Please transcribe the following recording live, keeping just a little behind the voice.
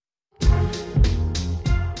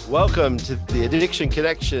Welcome to the Addiction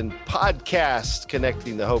Connection podcast,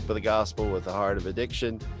 connecting the hope of the gospel with the heart of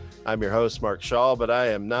addiction. I'm your host, Mark Shaw, but I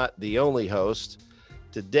am not the only host.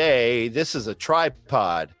 Today, this is a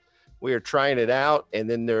tripod. We are trying it out, and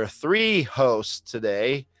then there are three hosts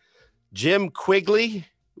today. Jim Quigley,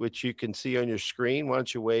 which you can see on your screen. Why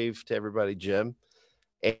don't you wave to everybody, Jim?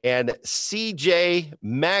 And CJ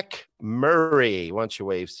McMurry. Why don't you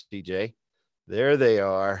wave, CJ? There they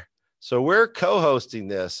are. So we're co-hosting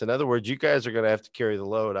this. In other words, you guys are going to have to carry the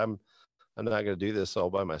load. I'm not going to do this all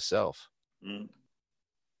by myself.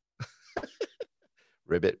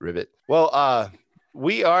 Ribbit. Well,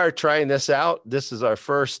 we are trying this out. This is our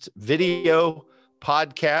first video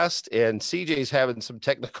podcast, and CJ's having some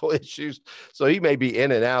technical issues, so he may be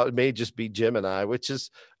in and out. It may just be Jim and I, which is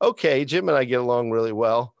okay. Jim and I get along really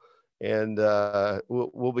well, and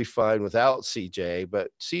we'll be fine without CJ, but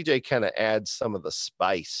CJ kind of adds some of the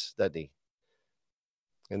spice, doesn't he?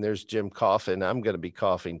 And there's Jim coughing. I'm going to be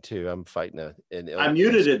coughing too. I'm fighting an illness. I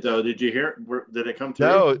muted it though. Did you hear it? Did it come through?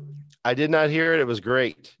 No, I did not hear it. It was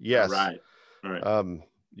great. Yes. All right.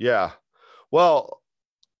 Yeah. Well,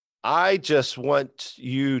 I just want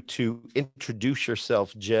you to introduce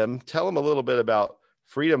yourself, Jim. Tell them a little bit about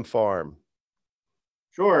Freedom Farm.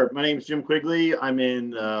 Sure. My name is Jim Quigley. I'm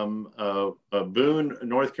in Boone,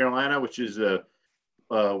 North Carolina, which is a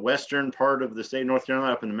western part of the state of North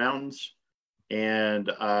Carolina, up in the mountains.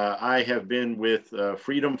 And I have been with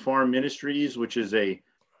Freedom Farm Ministries, which is a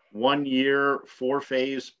 1-year,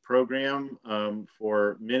 4-phase program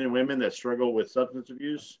for men and women that struggle with substance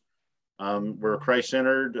abuse. We're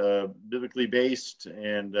Christ-centered, biblically based,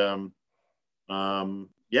 and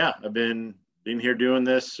I've been here doing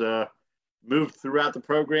this. Moved throughout the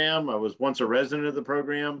program. I was once a resident of the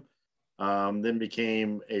program, then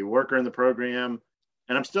became a worker in the program,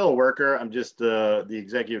 and I'm still a worker. I'm just the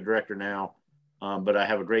executive director now, but I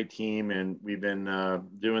have a great team, and we've been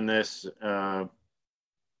doing this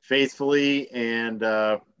faithfully. And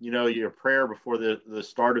your prayer before the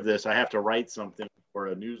start of this, I have to write something for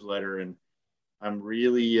a newsletter, and I'm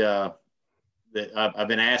really I've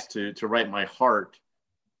been asked to write my heart,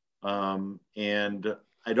 and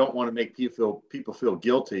I don't want to make people feel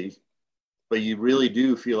guilty, but you really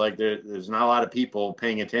do feel like there's not a lot of people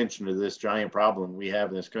paying attention to this giant problem we have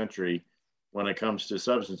in this country when it comes to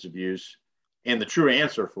substance abuse and the true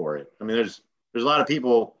answer for it. I mean, there's a lot of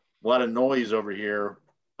people, a lot of noise over here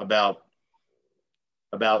about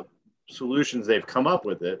solutions they've come up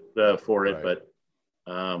with it for it, right. But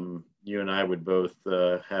you and I would both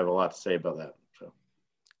have a lot to say about that. So,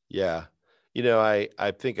 yeah,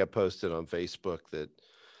 I think I posted on Facebook that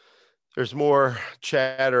there's more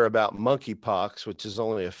chatter about monkeypox, which has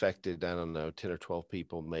only affected, 10 or 12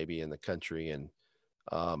 people maybe in the country. And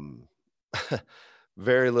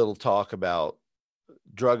very little talk about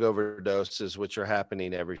drug overdoses, which are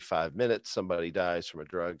happening every 5 minutes. Somebody dies from a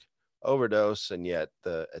drug overdose, and yet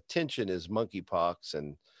the attention is monkeypox.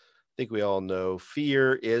 And I think we all know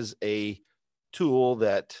fear is a tool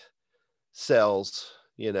that sells,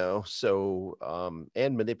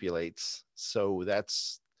 and manipulates. So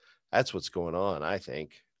that's what's going on, I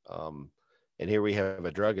think. And here we have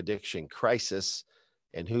a drug addiction crisis,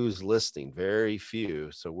 and who's listening? Very few.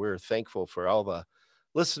 So we're thankful for all the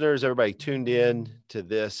listeners, everybody tuned in to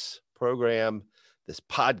this program, this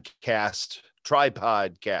podcast,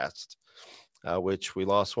 tripodcast, which we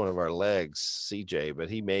lost one of our legs, CJ, but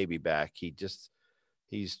he may be back.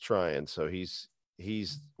 He's trying. So he's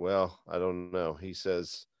well, I don't know. He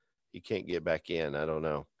says he can't get back in. I don't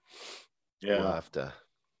know. Yeah. We'll have to.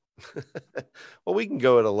 Well, we can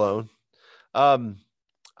go it alone. I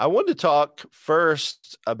want to talk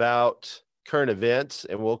first about current events,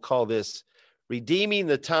 and we'll call this Redeeming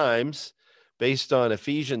the Times, based on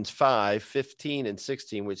Ephesians 5:15 and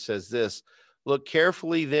 16, which says this: look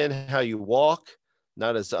carefully then how you walk,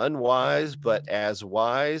 not as unwise, but as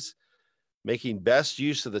wise, making best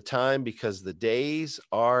use of the time, because the days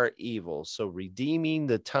are evil. So Redeeming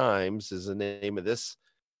the Times is the name of this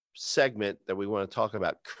segment that we want to talk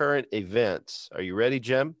about, current events. Are you ready,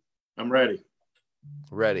 Jim? I'm ready.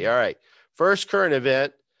 Ready. All right. First current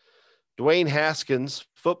event, Dwayne Haskins,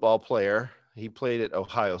 football player. He played at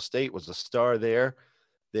Ohio State, was a star there,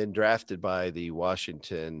 then drafted by the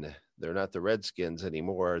Washington. They're not the Redskins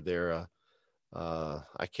anymore. They're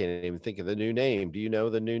I can't even think of the new name. Do you know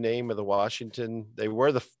the new name of the Washington? They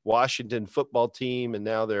were the Washington football team, and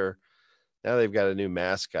now they've got a new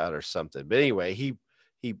mascot or something. But anyway, he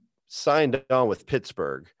signed on with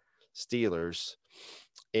Pittsburgh Steelers,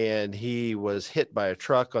 and he was hit by a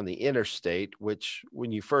truck on the interstate, which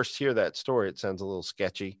when you first hear that story, it sounds a little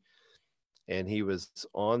sketchy. and he was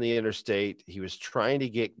on the interstate. He was trying to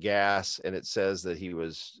get gas, and it says that he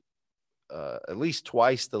was at least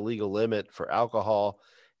twice the legal limit for alcohol,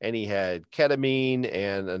 and he had ketamine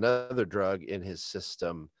and another drug in his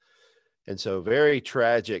system. And so very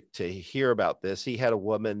tragic to hear about this. He had a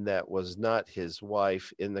woman that was not his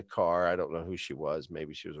wife in the car. I don't know who she was.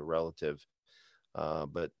 Maybe she was a relative,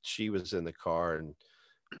 but she was in the car and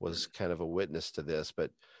was kind of a witness to this.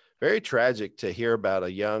 But very tragic to hear about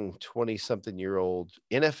a young 20-something-year-old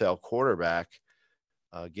NFL quarterback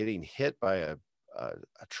getting hit by a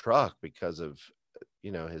truck because of,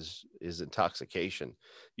 his intoxication.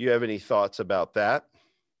 You have any thoughts about that?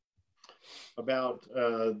 About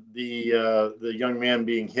the young man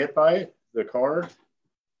being hit by the car?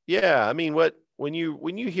 Yeah, I mean, when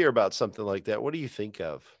you hear about something like that, what do you think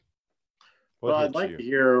of? What Well, I'd hits like you? to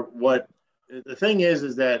hear what the thing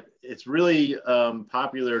is that it's really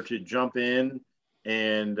popular to jump in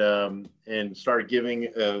and start giving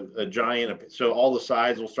a giant. So all the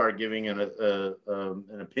sides will start giving an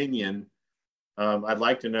opinion. I'd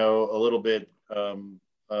like to know a little bit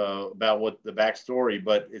about what the backstory,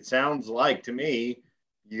 but it sounds like to me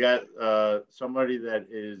you got somebody that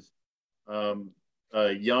is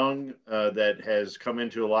young that has come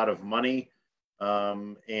into a lot of money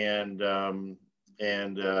and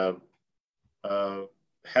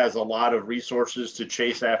has a lot of resources to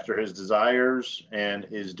chase after his desires and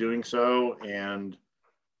is doing so. And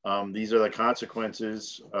these are the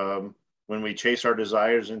consequences when we chase our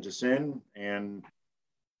desires into sin, and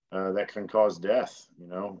that can cause death,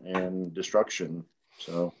 and destruction.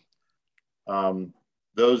 So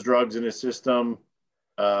those drugs in his system,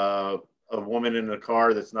 a woman in a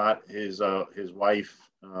car that's not his wife.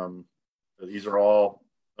 These are all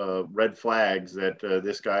red flags that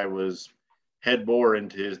this guy was head bore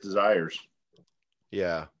into his desires.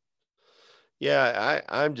 Yeah.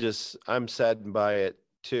 I'm saddened by it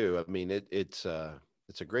too. I mean, it's a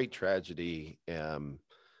great tragedy.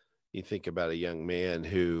 You think about a young man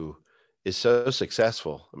who is so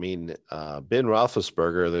successful. I mean, Ben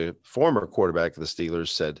Roethlisberger, the former quarterback of the Steelers,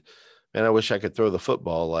 said, "Man, I wish I could throw the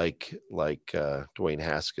football like Dwayne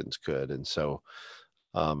Haskins could." And so,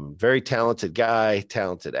 very talented guy,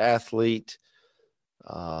 talented athlete,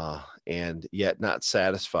 and yet not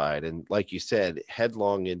satisfied. And like you said,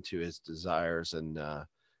 headlong into his desires, and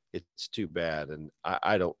it's too bad. And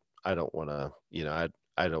I don't want to,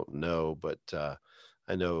 I don't know, but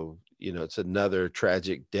I know, it's another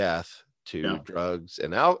tragic death to drugs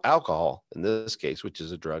and alcohol in this case, which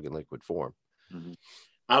is a drug in liquid form. Mm-hmm.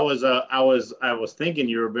 I was thinking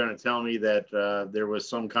you were going to tell me that there was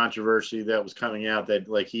some controversy that was coming out that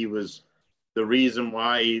like he was the reason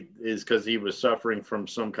why is because he was suffering from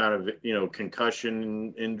some kind of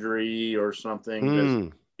concussion injury or something.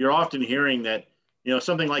 Because you're often hearing that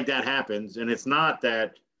something like that happens, and it's not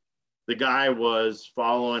that the guy was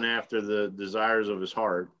following after the desires of his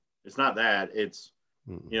heart. It's not that. It's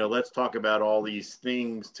let's talk about all these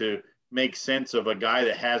things to make sense of a guy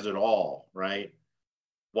that has it all, right?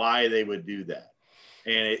 Why they would do that.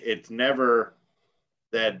 And it's never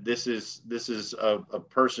that this is a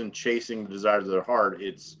person chasing the desires of their heart.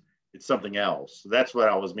 It's something else. That's what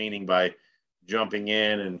I was meaning by jumping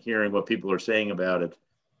in and hearing what people are saying about it.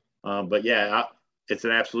 But yeah, it's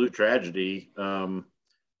an absolute tragedy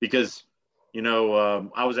because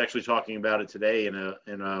I was actually talking about it today in a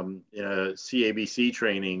CABC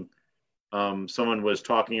training. Someone was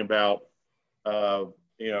talking about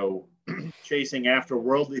chasing after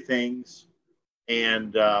worldly things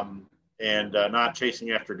and not chasing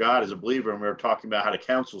after God as a believer. And we were talking about how to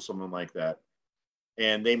counsel someone like that.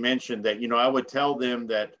 And they mentioned that, I would tell them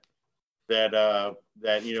that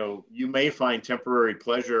you may find temporary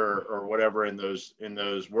pleasure or whatever in those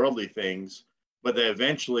worldly things, but that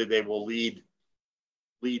eventually they will lead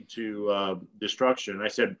to destruction. And I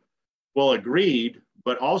said, well, agreed,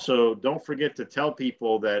 but also don't forget to tell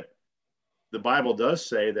people that the Bible does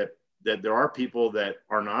say that there are people that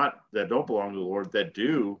don't belong to the Lord that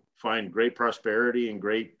do find great prosperity and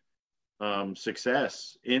great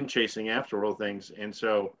success in chasing after world things. And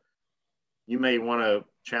so you may want to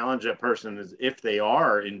challenge that person as if they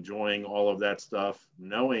are enjoying all of that stuff,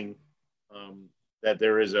 knowing that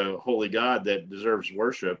there is a holy God that deserves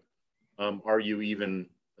worship. Are you even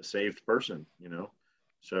a saved person?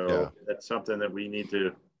 So that's something that we need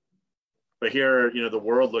to. But here, the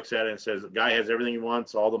world looks at it and says the guy has everything he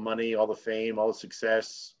wants, all the money, all the fame, all the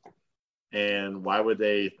success, and why would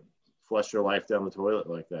they flush their life down the toilet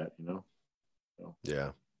like that? So.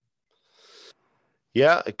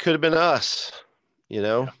 Yeah, it could have been us,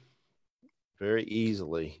 very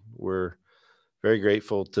easily. We're very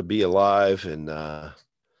grateful to be alive and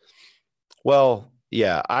Well,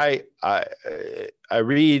 yeah, I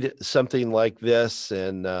read something like this,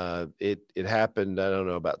 and it happened. I don't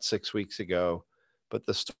know, about 6 weeks ago, but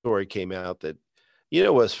the story came out that,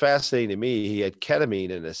 what's fascinating to me. He had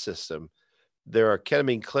ketamine in his system. There are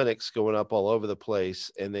ketamine clinics going up all over the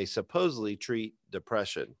place, and they supposedly treat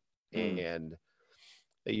depression. Mm. And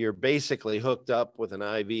you're basically hooked up with an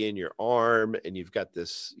IV in your arm, and you've got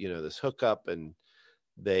this, this hookup, and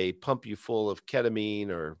they pump you full of ketamine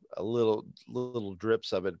or a little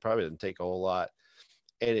drips of it. It probably doesn't take a whole lot,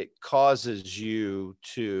 and it causes you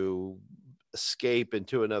to escape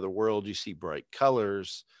into another world. You see bright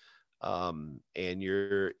colors, and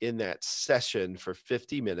you're in that session for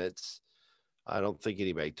 50 minutes. I don't think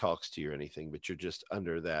anybody talks to you or anything, but you're just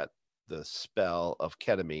under the spell of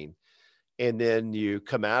ketamine. And then you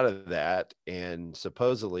come out of that, and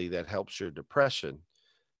supposedly that helps your depression.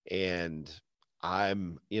 And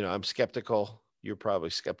I'm skeptical. You're probably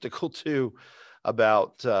skeptical too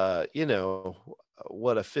about,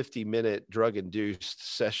 what a 50-minute drug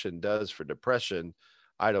induced session does for depression.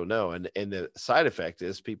 I don't know. And the side effect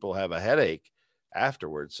is people have a headache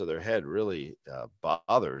afterwards. So their head really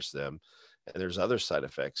bothers them. And there's other side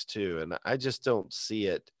effects too. And I just don't see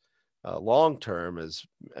it long term as,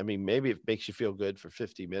 maybe it makes you feel good for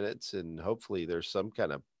 50 minutes, and hopefully there's some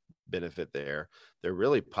kind of benefit there. They're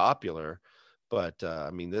really popular, but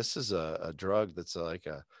this is a drug that's like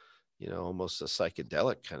almost a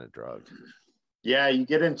psychedelic kind of drug. Yeah, you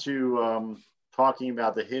get into talking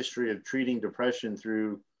about the history of treating depression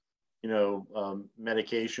through,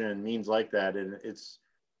 medication and means like that, and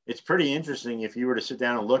it's pretty interesting if you were to sit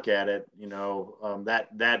down and look at it.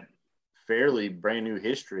 That fairly brand new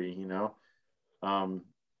history. You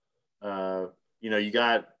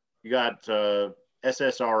got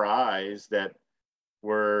SSRIs that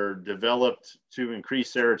were developed to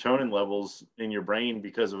increase serotonin levels in your brain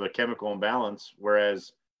because of a chemical imbalance,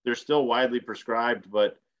 whereas they're still widely prescribed,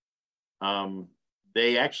 but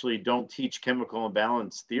they actually don't teach chemical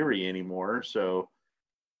imbalance theory anymore. So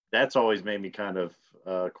that's always made me kind of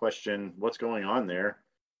question what's going on there.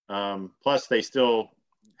 Plus, they still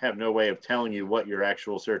have no way of telling you what your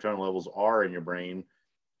actual serotonin levels are in your brain.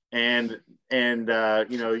 And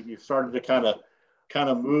you've started to kind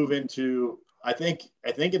of move into, I think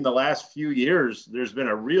in the last few years, there's been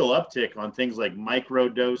a real uptick on things like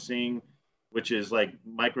microdosing, which is like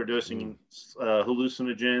microdosing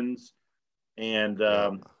hallucinogens. And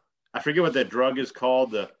I forget what that drug is called,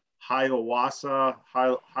 the ayahuasca.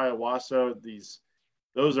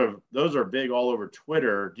 Those are big all over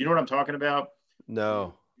Twitter. Do you know what I'm talking about?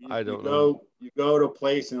 No, I don't know. You go to a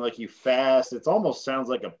place and like you fast. It almost sounds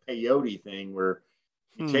like a peyote thing where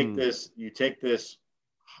you take this this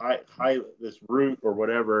root or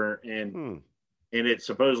whatever, and it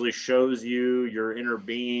supposedly shows you your inner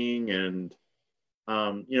being, and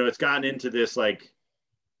it's gotten into this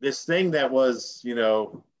thing that was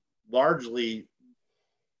largely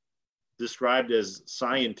described as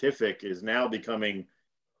scientific is now becoming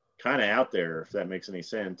kind of out there, if that makes any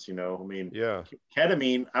sense. Yeah.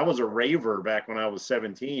 Ketamine, I was a raver back when I was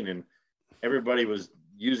 17, and everybody was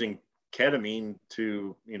using ketamine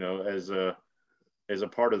to, as a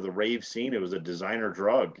part of the rave scene. It was a designer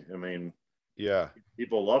drug. Yeah,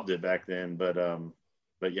 people loved it back then, but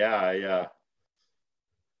yeah.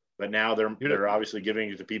 But now they're obviously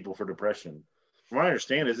giving it to people for depression. From what I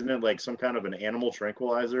understand, isn't it like some kind of an animal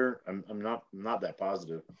tranquilizer? I'm not that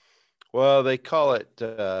positive. well, they call it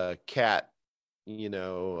cat,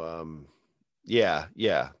 yeah,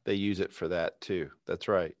 they use it for that too. That's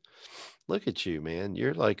right. Look at you, man.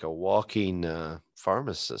 You're like a walking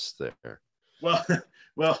pharmacist there. Well,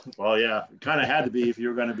 yeah, kind of had to be if you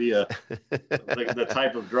were going to be the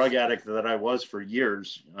type of drug addict that I was for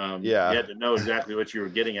years. You had to know exactly what you were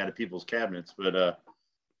getting out of people's cabinets. But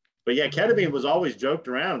yeah, ketamine was always joked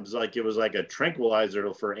around. It was like a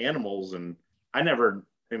tranquilizer for animals, and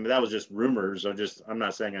that was just rumors. I'm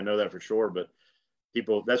not saying I know that for sure, but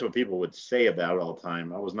that's what people would say about it all the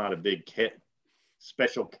time. I was not a big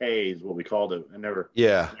Special K is what we called it. I never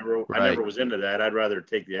was into that. I'd rather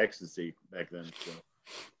take the ecstasy back then. So.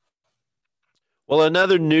 Well,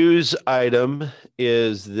 another news item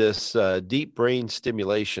is this deep brain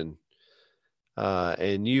stimulation.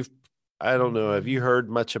 And I don't know, have you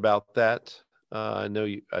heard much about that? I know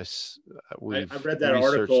I read that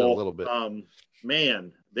article a little bit.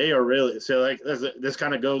 Man, they are really, so this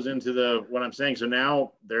kind of goes into what I'm saying. So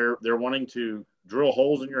now they're wanting to drill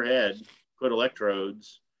holes in your head, put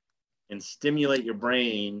electrodes, and stimulate your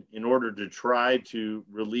brain in order to try to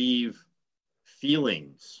relieve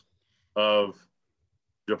feelings of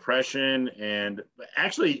depression. And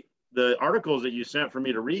actually, the articles that you sent for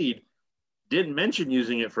me to read didn't mention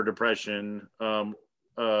using it for depression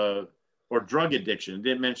or drug addiction. It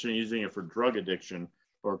didn't mention using it for drug addiction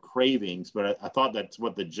or cravings, but I thought that's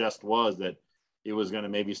what the gist was, that it was going to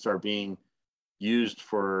maybe start being used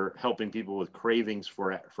for helping people with cravings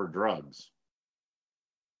for drugs.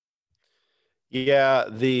 Yeah,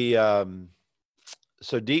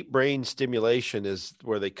 so deep brain stimulation is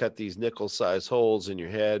where they cut these nickel-sized holes in your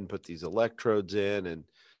head and put these electrodes in, and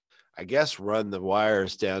I guess run the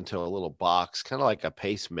wires down to a little box, kind of like a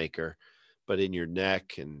pacemaker, but in your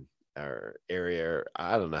neck and or area.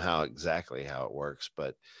 I don't know how it works,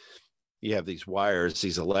 but you have these wires,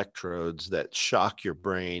 these electrodes that shock your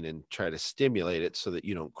brain and try to stimulate it so that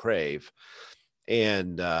you don't crave.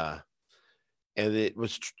 And it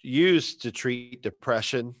was used to treat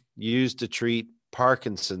depression, used to treat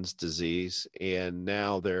Parkinson's disease, and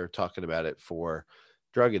now they're talking about it for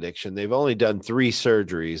drug addiction. They've only done 3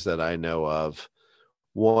 surgeries that I know of.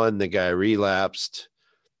 One, the guy relapsed.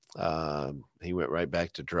 He went right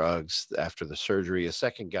back to drugs after the surgery. A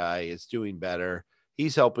second guy is doing better.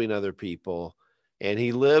 He's helping other people, and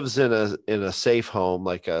he lives in a safe home,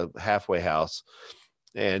 like a halfway house.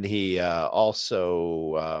 And he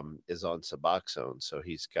also is on Suboxone, so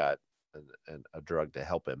he's got a drug to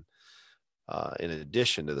help him in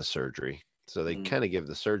addition to the surgery. So they kind of give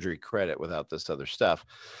the surgery credit without this other stuff.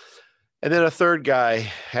 And then a third guy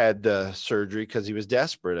had the surgery because he was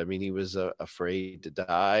desperate. I mean, he was afraid to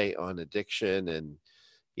die on addiction, and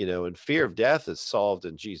and fear of death is solved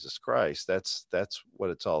in Jesus Christ. That's what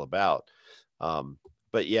it's all about.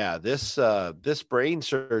 But yeah, this brain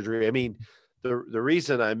surgery. I mean, the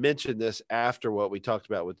reason I mentioned this after what we talked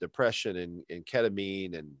about with depression and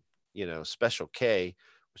ketamine and Special K,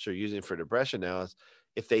 which they're using for depression now, is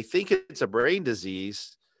if they think it's a brain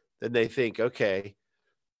disease, then they think, okay,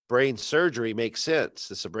 brain surgery makes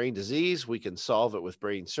sense. It's a brain disease. We can solve it with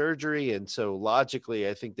brain surgery. And so logically,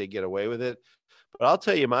 I think they get away with it. But I'll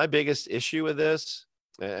tell you, my biggest issue with this,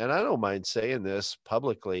 and I don't mind saying this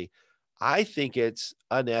publicly, I think it's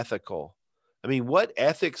unethical. I mean, what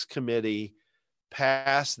ethics committee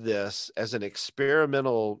passed this as an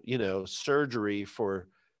experimental, surgery for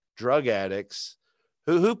drug addicts?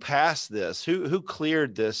 Who passed this? Who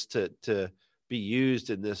cleared this to be used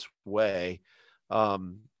in this way?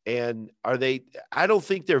 And I don't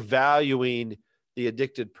think they're valuing the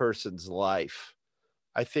addicted person's life.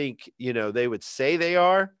 I think, they would say they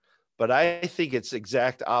are, but I think it's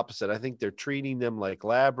exact opposite. I think they're treating them like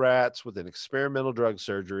lab rats with an experimental drug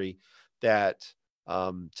surgery that,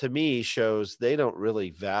 to me, shows they don't really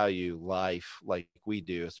value life like we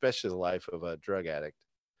do, especially the life of a drug addict.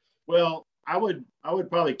 Well, I would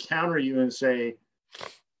probably counter you and say,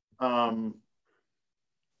 I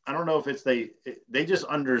don't know if it's they just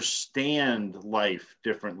understand life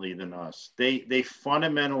differently than us. They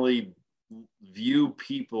fundamentally view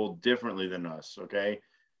people differently than us. Okay.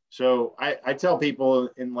 So I tell people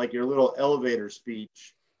in like your little elevator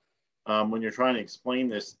speech, when you're trying to explain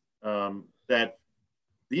this, that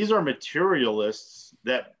these are materialists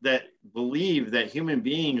that believe that human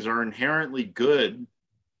beings are inherently good.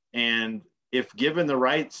 And if given the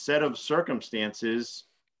right set of circumstances,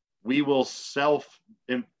 we will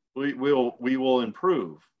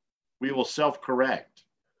improve. We will self-correct.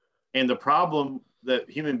 And the problem that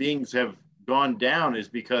human beings have gone down is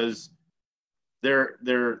because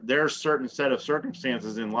there's certain set of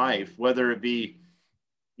circumstances in life, whether it be,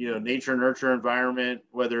 nature, nurture, environment,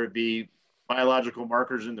 whether it be biological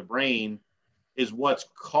markers in the brain, is what's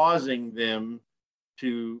causing them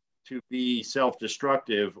to be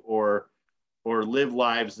self-destructive or live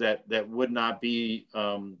lives that would not be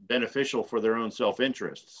beneficial for their own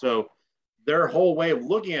self-interest. So their whole way of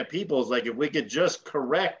looking at people is like, if we could just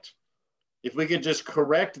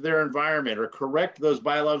correct their environment or correct those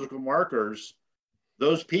biological markers,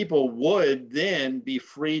 those people would then be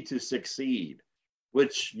free to succeed,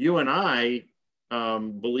 which you and I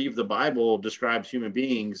believe the Bible describes human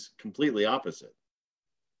beings completely opposite.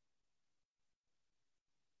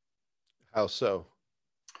 How so?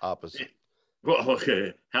 Opposite. Well,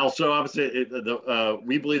 okay. How so opposite?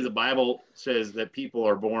 We believe the Bible says that people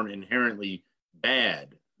are born inherently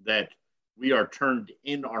bad, that we are turned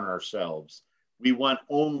in on ourselves. We want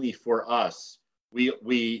only for us. We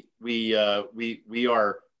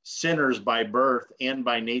are sinners by birth and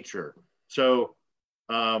by nature. So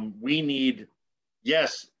we need,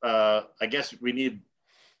 I guess we need,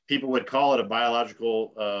 people would call it a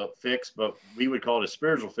biological fix, but we would call it a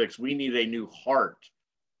spiritual fix. We need a new heart.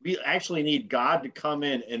 We actually need God to come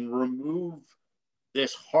in and remove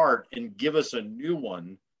this heart and give us a new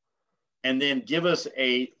one, and then give us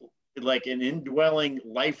an indwelling,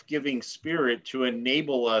 life-giving spirit to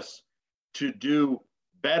enable us to do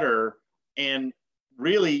better. And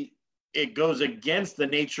really, it goes against the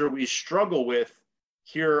nature we struggle with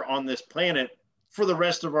here on this planet for the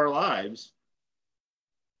rest of our lives.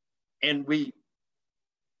 And we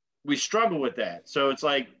struggle with that. So it's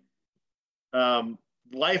like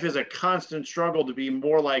life is a constant struggle to be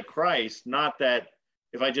more like Christ, not that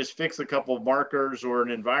if I just fix a couple of markers or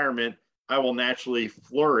an environment, I will naturally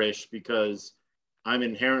flourish because I'm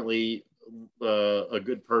inherently a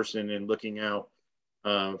good person and looking out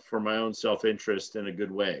for my own self-interest in a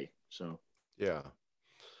good way. So, yeah.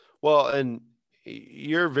 Well, and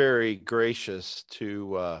you're very gracious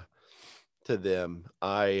to them.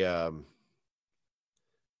 I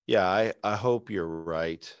hope you're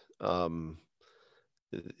right.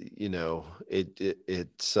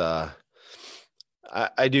 It's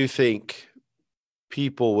I do think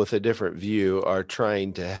people with a different view are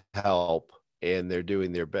trying to help, and they're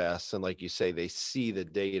doing their best. And like you say, they see the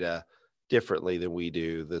data differently than we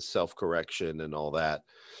do, the self-correction and all that.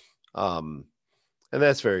 And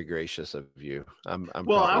that's very gracious of you. I'm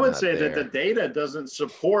well, I probably would not say there. that the data doesn't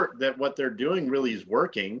support that what they're doing really is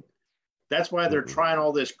working. That's why they're trying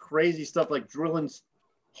all this crazy stuff, like drilling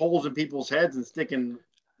holes in people's heads and sticking,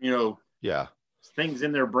 things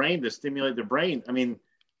in their brain to stimulate their brain. I mean,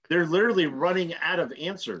 they're literally running out of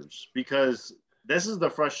answers, because this is the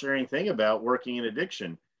frustrating thing about working in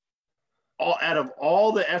addiction. Out of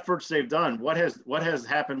all the efforts they've done, what has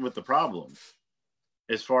happened with the problem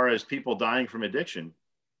as far as people dying from addiction?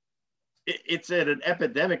 It's at an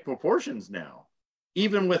epidemic proportions now.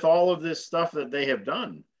 Even with all of this stuff that they have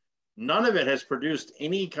done, none of it has produced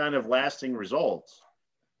any kind of lasting results.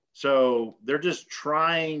 So they're just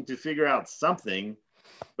trying to figure out something.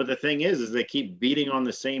 But the thing is they keep beating on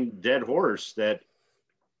the same dead horse, that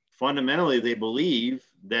fundamentally they believe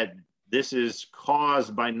that this is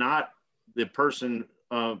caused by not the person,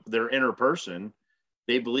 their inner person.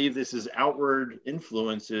 They believe this is outward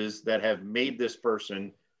influences that have made this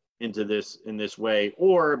person into this in this way,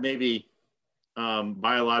 or maybe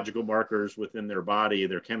biological markers within their body,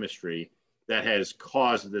 their chemistry, that has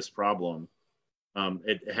caused this problem.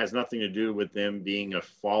 It has nothing to do with them being a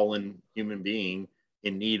fallen human being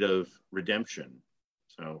in need of redemption.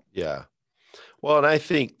 So, yeah. Well, and I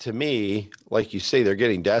think, to me, like you say, they're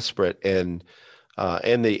getting desperate, and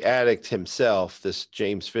the addict himself, this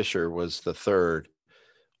James Fisher, was the third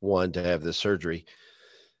one to have the surgery.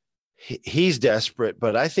 He's desperate,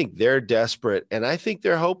 but I think they're desperate, and I think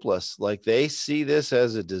they're hopeless. Like, they see this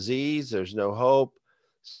as a disease. There's no hope.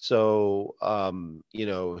 So,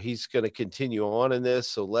 he's going to continue on in this.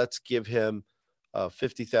 So let's give him a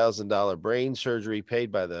 $50,000 brain surgery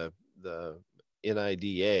paid by the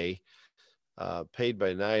NIDA, paid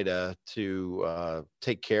by NIDA to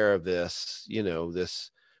take care of this,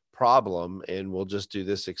 this problem. And we'll just do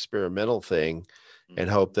this experimental thing and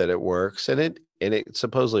hope that it works. And it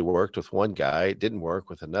supposedly worked with one guy. It didn't work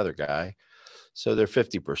with another guy. So they're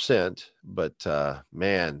 50%. But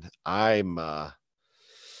man, I'm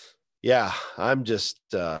just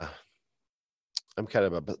I'm kind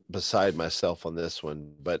of beside myself on this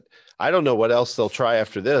one. But I don't know what else they'll try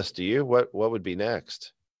after this. Do you? What would be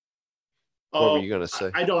next? What were you going to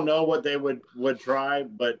say? I don't know what they would try,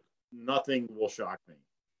 but nothing will shock me.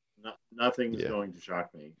 Nothing's going to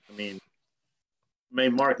shock me. I mean,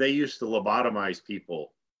 Mark, they used to lobotomize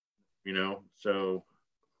people, so,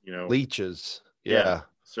 leeches. Yeah.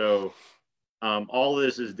 So all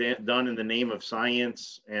this is done in the name of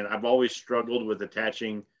science. And I've always struggled with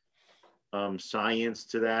attaching science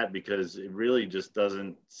to that, because it really just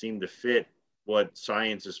doesn't seem to fit what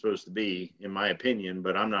science is supposed to be, in my opinion.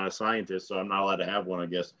 But I'm not a scientist, so I'm not allowed to have one, I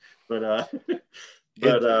guess. But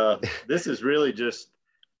this is really just,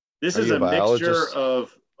 this is a mixture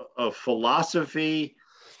of philosophy.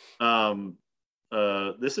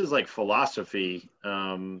 This is like philosophy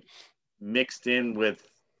mixed in with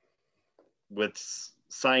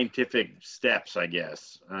scientific steps, I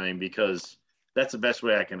guess. I mean, because that's the best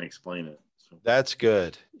way I can explain it. So. That's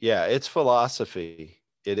good. Yeah, it's philosophy.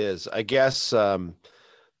 It is. I guess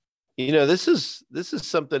this is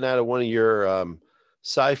something out of one of your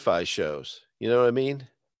sci-fi shows. You know what I mean?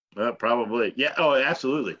 Probably. Yeah. Oh,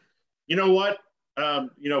 absolutely. You know what?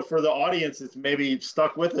 For the audience that's maybe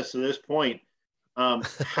stuck with us to this point,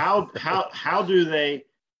 how do they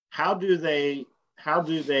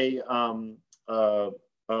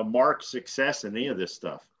mark success in any of this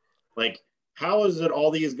stuff? Like, how is it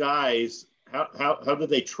all these guys? How do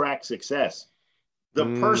they track success? The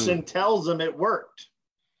person tells them it worked.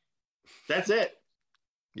 That's it.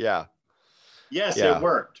 Yeah. Yes, it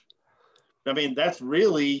worked. I mean, that's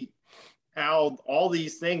really how all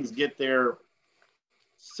these things get their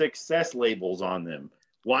success labels on them.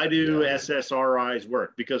 Why do SSRIs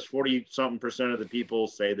work? Because 40-something% of the people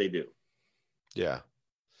say they do. Yeah.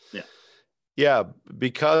 Yeah. Yeah,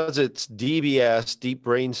 because it's DBS, deep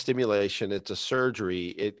brain stimulation, it's a surgery.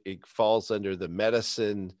 It falls under the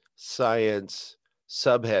medicine science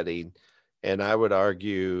subheading. And I would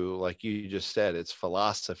argue, like you just said, it's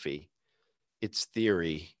philosophy, it's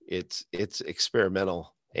theory, it's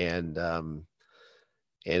experimental, and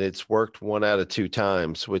it's worked 1 out of 2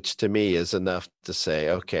 times, which to me is enough to say,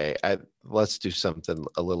 okay, let's do something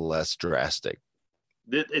a little less drastic.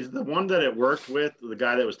 Is the one that it worked with the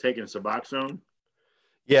guy that was taking Suboxone?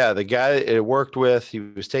 Yeah, the guy it worked with, he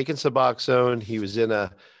was taking Suboxone. He was in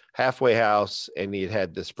a halfway house, and he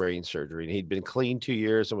had this brain surgery. And he'd been clean 2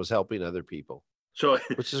 years and was helping other people. So,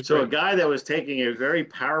 which is so great. A guy that was taking a very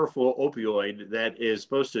powerful opioid that is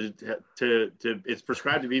supposed to it's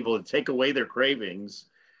prescribed to people to take away their cravings,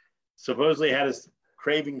 supposedly had his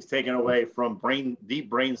cravings taken away from deep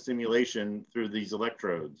brain stimulation through these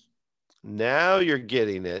electrodes. Now you're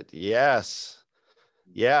getting it. Yes.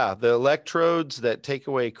 Yeah, the electrodes that take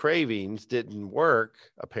away cravings didn't work,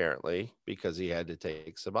 apparently, because he had to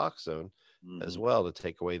take Suboxone as well to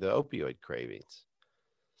take away the opioid cravings.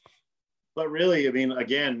 But really, I mean,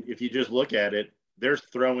 again, if you just look at it, they're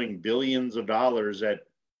throwing billions of dollars at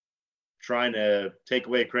trying to take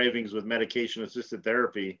away cravings with medication-assisted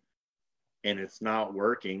therapy, and it's not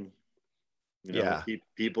working. You know,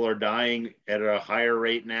 people are dying at a higher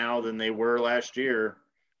rate now than they were last year.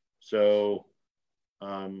 So,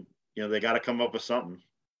 you know, they got to come up with something.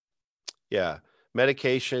 Yeah.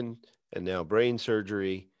 Medication and now brain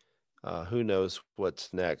surgery. Who knows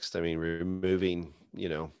what's next? I mean, removing, you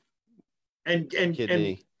know,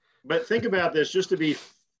 kidney. But think about this, just to be,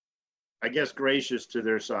 I guess, gracious to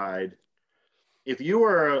their side. If you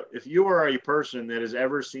are a person that has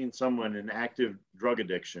ever seen someone in active drug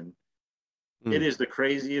addiction, it is the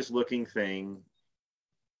craziest looking thing.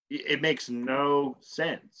 It makes no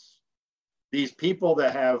sense. These people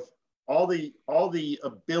that have all the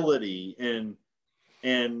ability and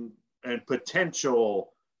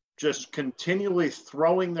potential, just continually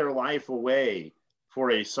throwing their life away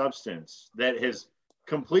for a substance that has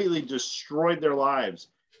completely destroyed their lives,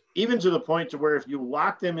 even to the point to where if you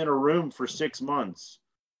lock them in a room for 6 months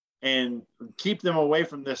and keep them away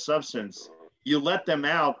from this substance, you let them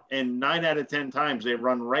out, and 9 out of 10 times they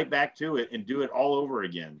run right back to it and do it all over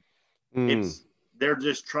again. They're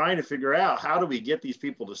just trying to figure out, how do we get these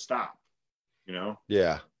people to stop, you know?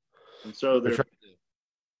 Yeah. And so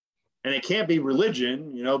and it can't be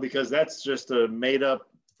religion, you know, because that's just a made up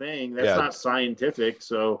thing. That's not scientific.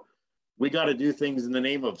 So we got to do things in the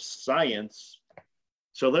name of science.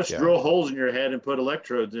 So let's drill holes in your head and put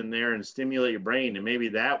electrodes in there and stimulate your brain. And maybe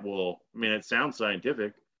that will, I mean, it sounds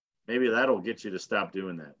scientific. Maybe that'll get you to stop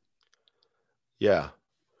doing that. Yeah.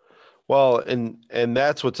 Well, and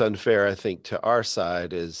that's what's unfair, I think, to our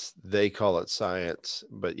side, is they call it science,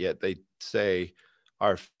 but yet they say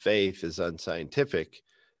our faith is unscientific.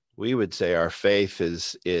 We would say our faith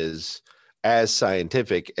is as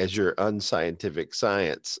scientific as your unscientific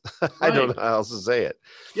science. Right. I don't know how else to say it.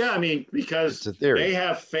 Yeah, I mean, because they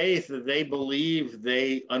have faith that they believe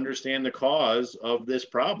they understand the cause of this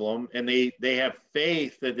problem, and they have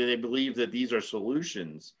faith that they believe that these are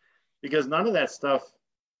solutions, because none of that stuff,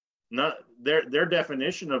 not their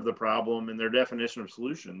definition of the problem and their definition of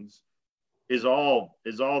solutions is all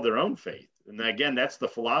their own faith. And again, that's the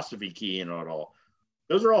philosophy key in it all.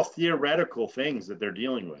 Those are all theoretical things that they're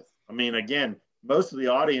dealing with. I mean, again, most of the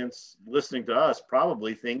audience listening to us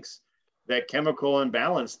probably thinks that chemical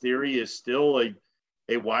imbalance theory is still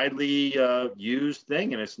a widely used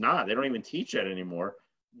thing, and it's not. They don't even teach that anymore.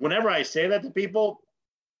 Whenever I say that to people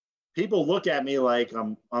look at me like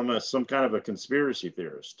I'm some kind of a conspiracy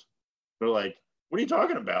theorist. They're like, what are you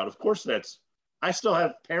talking about? Of course I still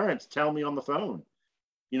have parents tell me on the phone,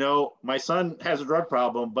 you know, my son has a drug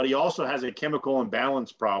problem, but he also has a chemical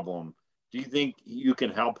imbalance problem. Do you think you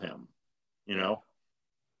can help him? You know?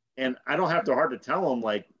 And I don't have to hard to tell him,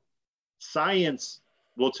 like, science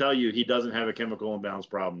will tell you he doesn't have a chemical imbalance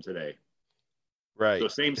problem today. Right. So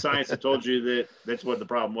same science that told you that that's what the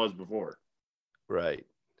problem was before. Right.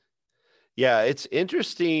 Yeah, it's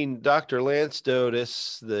interesting. Dr. Lance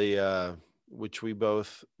Dodes, which we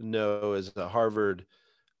both know as a Harvard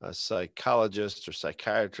psychologist or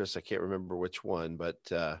psychiatrist, I can't remember which one, but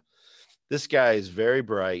this guy is very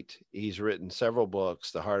bright. He's written several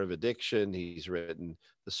books, The Heart of Addiction. He's written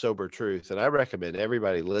The Sober Truth. And I recommend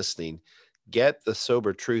everybody listening get the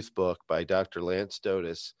Sober Truth book by Dr. Lance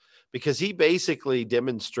Dodes, because he basically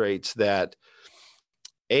demonstrates that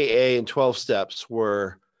AA and 12 steps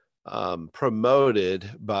were promoted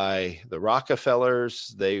by the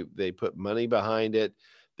Rockefellers. They put money behind it.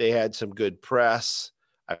 They had some good press.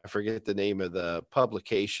 I forget the name of the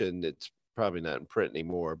publication. It's probably not in print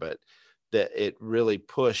anymore, but that it really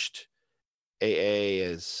pushed AA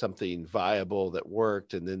as something viable that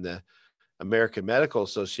worked. And then the American Medical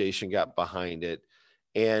Association got behind it.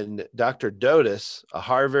 And Dr. Dodes, a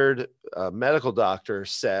Harvard medical doctor,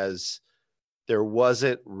 says there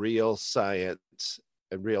wasn't real science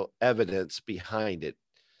and real evidence behind it.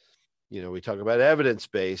 You know, we talk about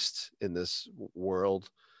evidence-based in this world.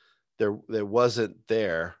 There wasn't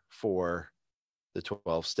there for the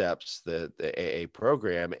 12 steps, the AA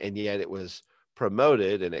program, and yet it was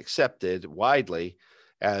promoted and accepted widely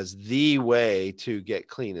as the way to get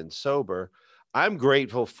clean and sober. I'm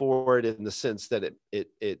grateful for it in the sense that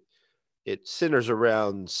it centers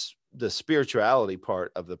around the spirituality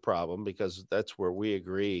part of the problem, because that's where we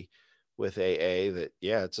agree with AA that,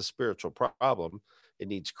 yeah, it's a spiritual problem. It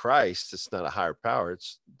needs Christ. It's not a higher power.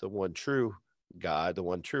 It's the one true God, the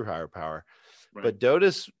one true higher power. Right. But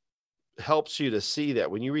Dodes helps you to see that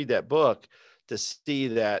when you read that book, to see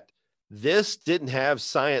that this didn't have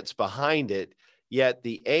science behind it, yet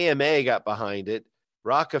the AMA got behind it,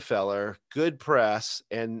 Rockefeller, good press,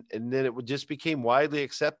 and then it just became widely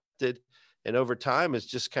accepted. And over time, it's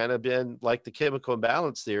just kind of been like the chemical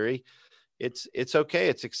imbalance theory. It's okay.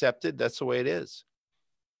 It's accepted. That's the way it is.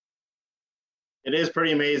 It is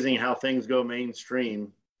pretty amazing how things go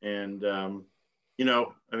mainstream, and you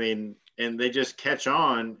know, I mean, and they just catch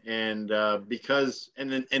on, and because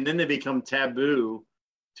then they become taboo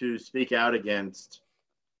to speak out against.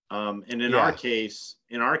 And in our case,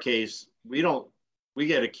 we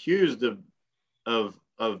get accused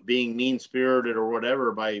of being mean-spirited or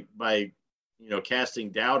whatever by you know,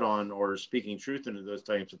 casting doubt on or speaking truth into those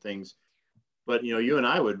types of things. But you know, you and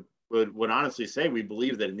I would honestly say we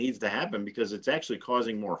believe that it needs to happen because it's actually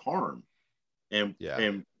causing more harm. And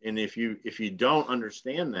if you don't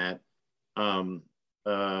understand that,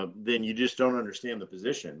 then you just don't understand the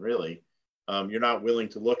position, really. You're not willing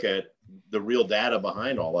to look at the real data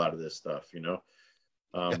behind a lot of this stuff, you know?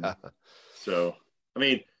 So, I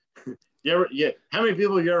mean, how many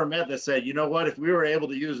people you ever met that said, you know what, if we were able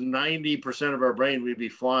to use 90% of our brain, we'd be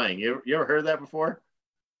flying? You ever heard that before?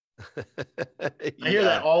 I hear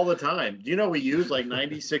that all the time. Do you know we use like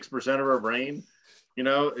 96% of our brain? You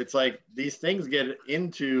know, it's like these things get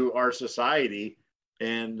into our society,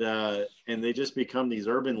 and they just become these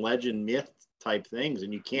urban legend myth type things,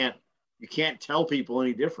 and you can't tell people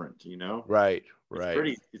any different, you know? Right.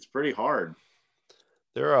 It's pretty hard.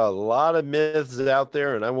 There are a lot of myths out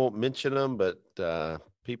there, and I won't mention them, but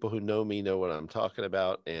people who know me know what I'm talking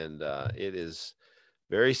about. And it is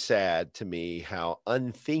very sad to me how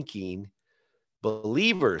unthinking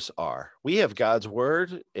believers are. We have God's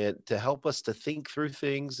word and to help us to think through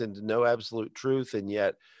things and to know absolute truth, and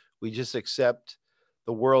yet we just accept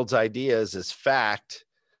the world's ideas as fact.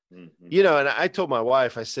 Mm-hmm. You know, and I told my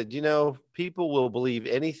wife, I said, you know, people will believe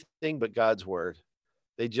anything but God's word.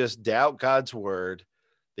 They just doubt God's word.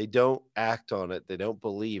 They don't act on it. They don't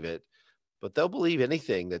believe it, but they'll believe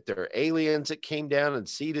anything, that there are aliens that came down and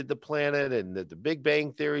seeded the planet, and that the Big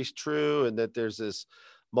Bang theory is true, and that there's this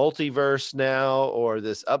multiverse now, or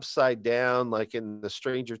this upside down, like in the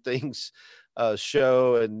Stranger Things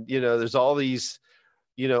show. And, you know, there's all these,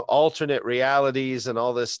 you know, alternate realities and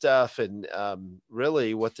all this stuff. And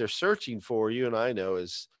really what they're searching for, you and I know,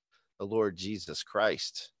 is the Lord Jesus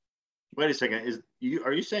Christ. Wait a second.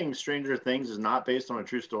 Are you saying Stranger Things is not based on a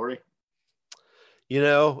true story? You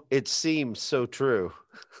know, it seems so true.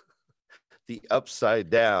 The upside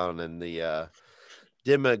down and the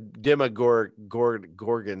Demogorgon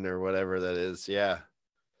or whatever that is. Yeah.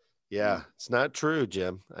 It's not true,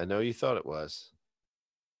 Jim. I know you thought it was.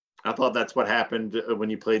 I thought that's what happened when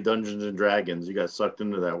you played Dungeons and Dragons. You got sucked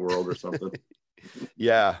into that world or something.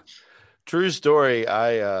 Yeah. True story.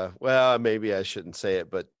 Well, maybe I shouldn't say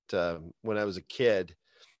it, but when I was a kid,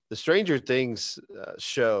 the Stranger Things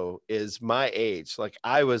show is my age. Like,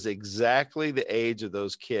 I was exactly the age of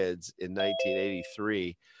those kids in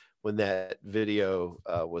 1983 when that video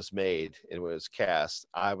was made and was cast.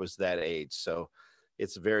 I was that age. So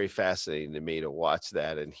it's very fascinating to me to watch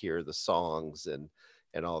that and hear the songs and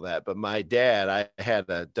all that. But my dad, I had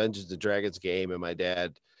a Dungeons and Dragons game, and my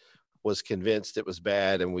dad was convinced it was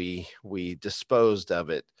bad, and we disposed of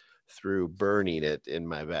it through burning it in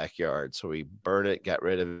my backyard. So we burned it, got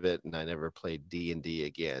rid of it, and I never played D&D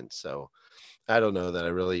again. So I don't know that I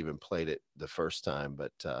really even played it the first time,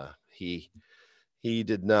 but he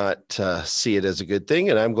did not see it as a good thing,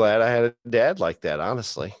 and I'm glad I had a dad like that,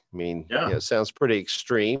 honestly. I mean, you know, it sounds pretty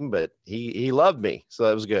extreme, but he loved me, so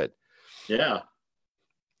that was good. Yeah.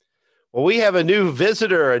 Well, we have a new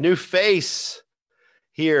visitor, a new face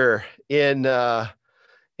here and I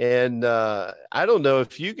don't know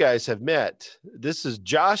if you guys have met. This is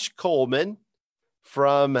Josh Coleman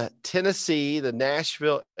from Tennessee, the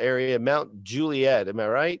Nashville area, Mount Juliet. Am I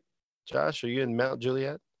right, Josh? Are you in Mount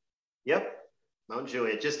Juliet? Yep, Mount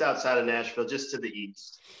Juliet, just outside of Nashville, just to the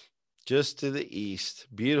east. Just to the east.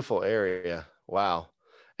 Beautiful area. Wow.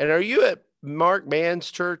 And are you at Mark Mann's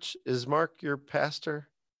church? Is Mark your pastor?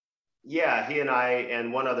 Yeah, he and I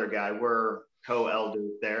and one other guy were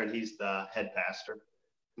co-elders there, and he's the head pastor.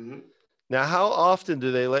 Mm-hmm. Now, how often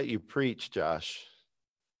do they let you preach, Josh?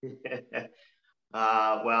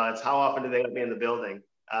 Well, it's how often do they let me in the building?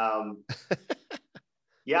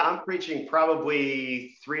 Yeah, I'm preaching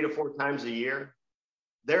probably 3 to 4 times a year.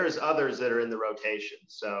 There's others that are in the rotation.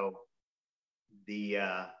 So the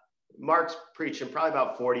Mark's preaching probably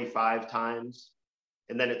about 45 times,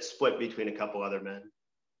 and then it's split between a couple other men.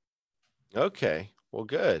 Okay, well,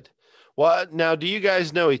 good. Well, now, do you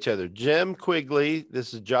guys know each other? Jim Quigley,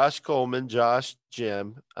 this is Josh Coleman, Josh,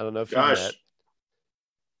 Jim. I don't know if you met.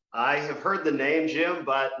 I have heard the name, Jim,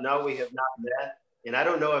 but no, we have not met. And I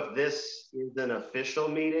don't know if this is an official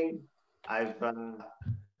meeting. I've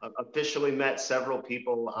officially met several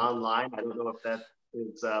people online. I don't know if that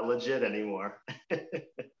is legit anymore.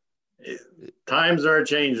 Times are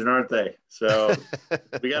changing, aren't they? So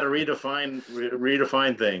we got to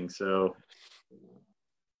redefine things. So,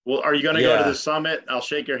 well, are you going to go to the summit? I'll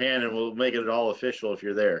shake your hand and we'll make it all official if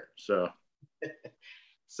you're there. So,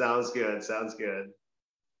 sounds good. Sounds good.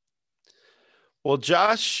 Well,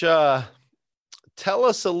 Josh, tell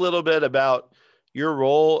us a little bit about your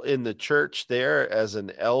role in the church there as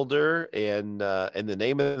an elder and the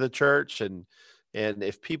name of the church and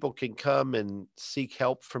if people can come and seek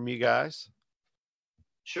help from you guys.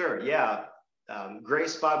 Sure. Yeah.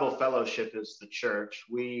 Grace Bible Fellowship is the church.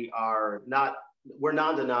 We're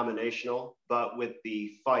non-denominational, but with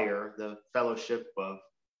the FIRE, the Fellowship of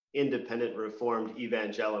Independent Reformed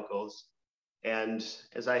Evangelicals. And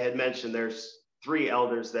as I had mentioned, there's 3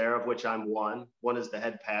 elders there, of which I'm one. One is the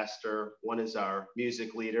head pastor, one is our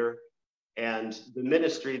music leader. And the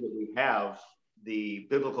ministry that we have, the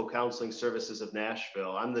Biblical Counseling Services of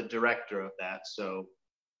Nashville, I'm the director of that. So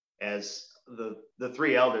as the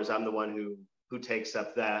 3 elders, I'm the one who takes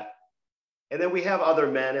up that. And then we have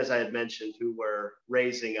other men, as I had mentioned, who we're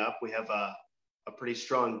raising up. We have a pretty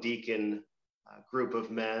strong deacon group of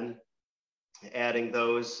men, adding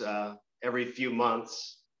those every few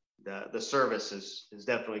months. The service is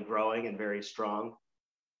definitely growing and very strong.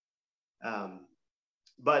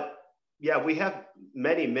 But yeah, we have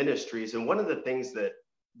many ministries. And one of the things that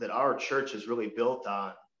our church is really built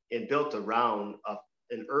on and built around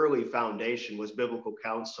an early foundation was biblical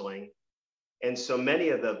counseling. And so many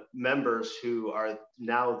of the members who are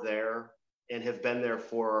now there and have been there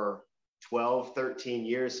for 12, 13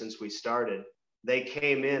 years since we started, they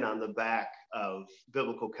came in on the back of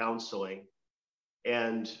biblical counseling.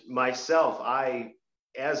 And myself,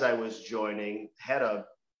 as I was joining, had a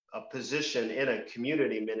position in a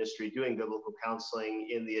community ministry doing biblical counseling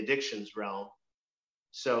in the addictions realm.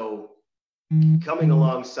 So coming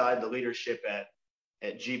alongside the leadership at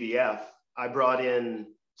GBF, I brought in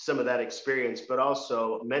some of that experience, but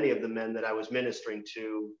also many of the men that I was ministering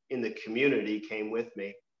to in the community came with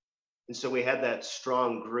me. And so we had that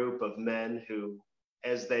strong group of men who,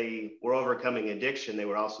 as they were overcoming addiction, they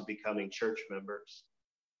were also becoming church members.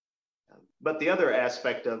 But the other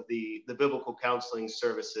aspect of the biblical counseling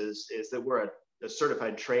services is that we're a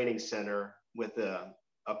certified training center with a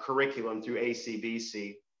curriculum through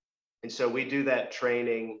ACBC. And so we do that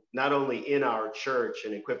training not only in our church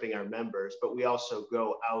and equipping our members, but we also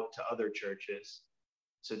go out to other churches.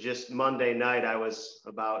 So just Monday night, I was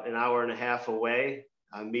about an hour and a half away,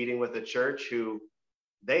 meeting with a church who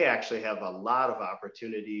they actually have a lot of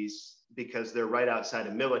opportunities because they're right outside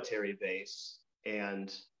a military base.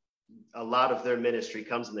 And a lot of their ministry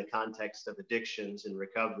comes in the context of addictions and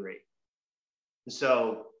recovery. And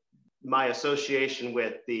so my association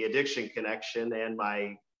with the Addiction Connection and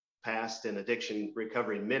my past in addiction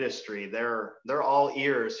recovery ministry, they're all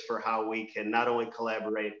ears for how we can not only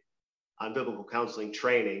collaborate on biblical counseling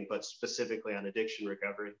training, but specifically on addiction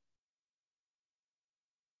recovery.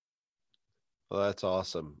 Well, that's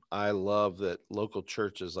awesome. I love that local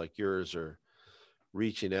churches like yours are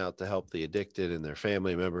reaching out to help the addicted and their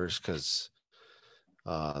family members, because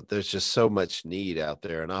there's just so much need out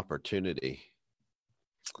there and opportunity.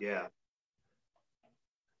 Yeah.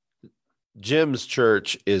 Jim's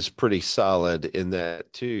church is pretty solid in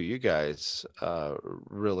that too. You guys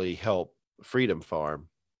really help Freedom Farm.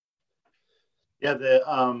 Yeah,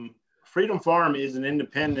 the Freedom Farm is an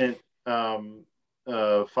independent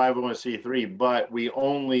 501c3, but we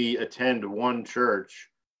only attend one church.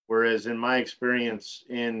 Whereas in my experience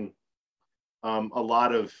in a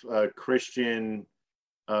lot of Christian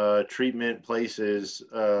treatment places,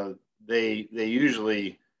 they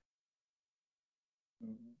usually,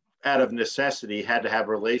 out of necessity, had to have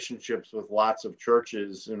relationships with lots of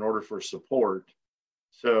churches in order for support.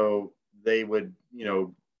 So they would,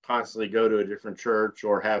 constantly go to a different church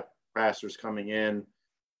or have pastors coming in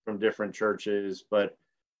from different churches. But,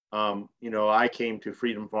 I came to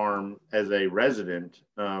Freedom Farm as a resident,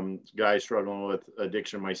 guy struggling with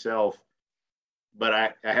addiction myself. But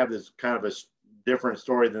I have this kind of a different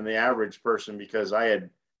story than the average person, because I had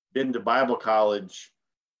been to Bible college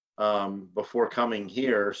before coming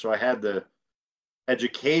here. So I had the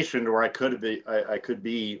education where I could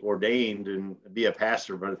be ordained and be a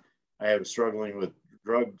pastor, but I was struggling with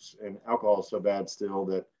drugs and alcohol so bad still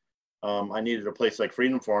that I needed a place like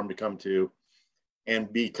Freedom Farm to come to.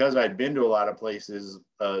 And because I'd been to a lot of places,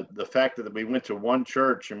 the fact that we went to one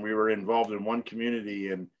church and we were involved in one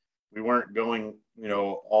community and we weren't going,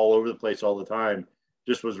 all over the place all the time,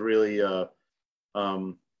 just was really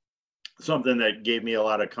something that gave me a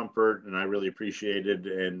lot of comfort, and I really appreciated.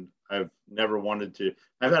 And I've never wanted to.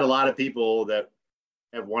 I've had a lot of people that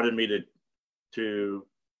have wanted me to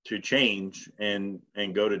change and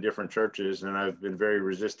go to different churches, and I've been very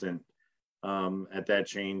resistant at that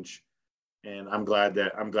change. And I'm glad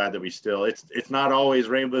that we still. It's not always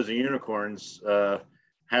rainbows and unicorns.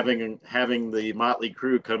 Having the motley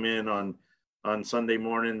crew come in on Sunday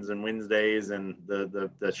mornings and Wednesdays, and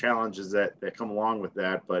the challenges that come along with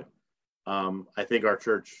that. But I think our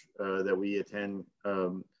church that we attend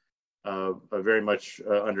very much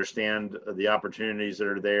understand the opportunities that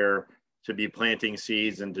are there to be planting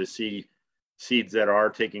seeds and to see seeds that are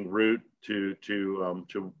taking root to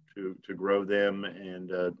grow them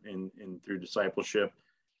and through discipleship.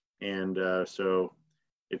 And so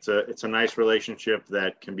it's a nice relationship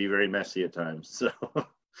that can be very messy at times. So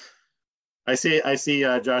I see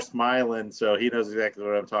Josh smiling, so he knows exactly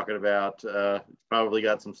what I'm talking about. Probably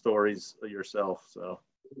got some stories yourself. So,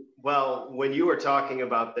 well, when you were talking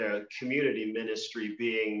about the community ministry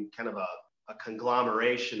being kind of a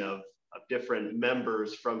conglomeration of different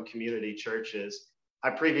members from community churches, I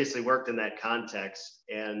previously worked in that context,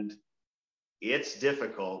 and it's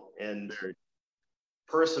difficult and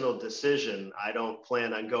personal decision. I don't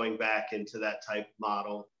plan on going back into that type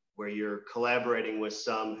model where you're collaborating with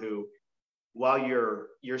some who, while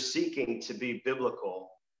you're seeking to be biblical,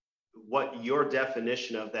 what your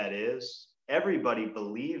definition of that is, everybody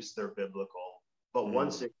believes they're biblical, but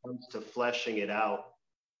once it comes to fleshing it out,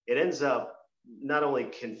 it ends up not only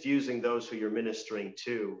confusing those who you're ministering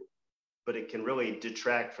to, but it can really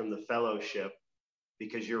detract from the fellowship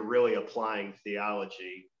because you're really applying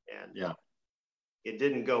theology, and it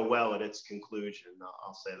didn't go well at its conclusion.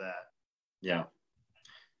 I'll say that. Yeah.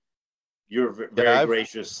 You're very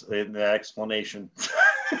gracious in the explanation.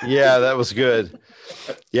 Yeah, that was good.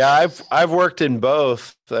 Yeah, I've worked in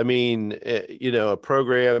both. I mean, a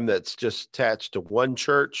program that's just attached to one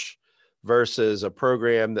church versus a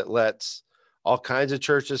program that lets all kinds of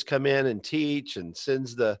churches come in and teach and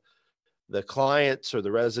sends the clients or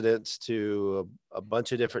the residents to a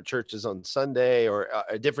bunch of different churches on Sunday or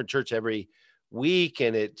a different church every week.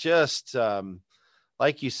 And it just,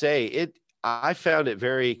 like you say, I found it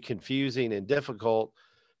very confusing and difficult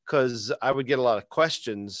because I would get a lot of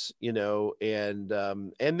questions, and then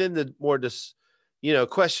the more just,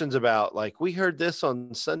 questions about like, we heard this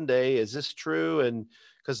on Sunday. Is this true? And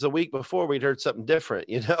because the week before we'd heard something different,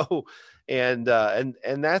 and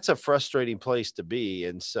that's a frustrating place to be.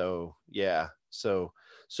 And so, yeah. So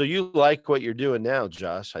you like what you're doing now,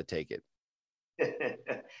 Josh, I take it.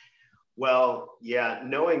 Well, yeah,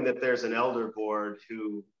 knowing that there's an elder board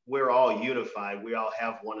who we're all unified, we all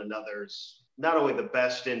have one another's, not only the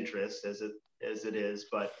best interest as it is,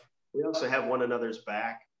 but we also have one another's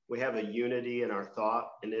back. We have a unity in our thought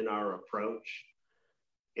and in our approach.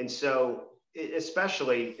 And so,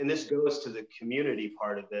 especially, and this goes to the community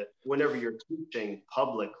part of it, whenever you're teaching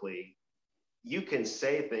publicly, you can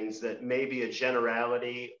say things that may be a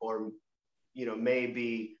generality or, may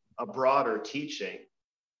be a broader teaching.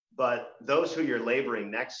 But those who you're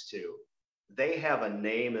laboring next to, they have a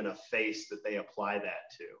name and a face that they apply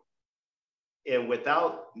that to. And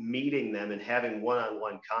without meeting them and having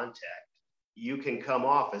one-on-one contact, you can come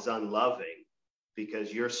off as unloving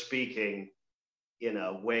because you're speaking in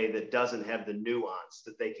a way that doesn't have the nuance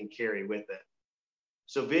that they can carry with it.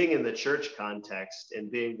 So being in the church context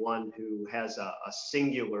and being one who has a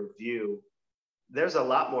singular view, there's a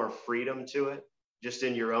lot more freedom to it. just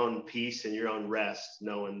in your own peace and your own rest,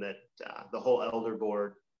 knowing that the whole elder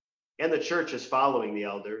board and the church is following the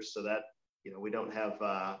elders, so that, you know, we don't have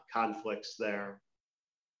conflicts there.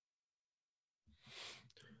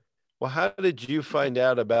 Well, how did you find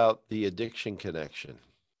out about the addiction connection?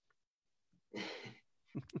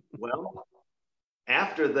 Well,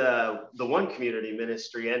 after the one community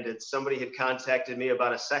ministry ended, somebody had contacted me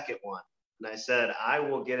about a second one. And I said, I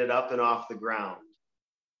will get it up and off the ground.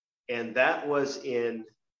 And that was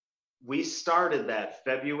we started that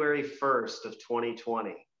February 1st of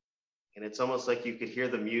 2020. And it's almost like you could hear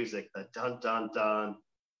the music, the dun, dun, dun,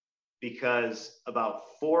 because about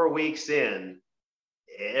 4 weeks in,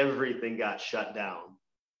 everything got shut down.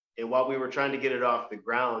 And while we were trying to get it off the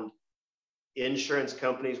ground, insurance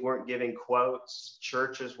companies weren't giving quotes,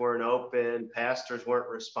 churches weren't open, pastors weren't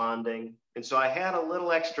responding. And so I had a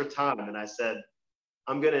little extra time, and I said,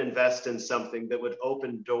 I'm going to invest in something that would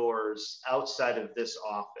open doors outside of this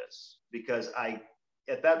office, because I,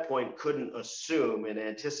 at that point, couldn't assume and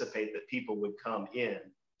anticipate that people would come in.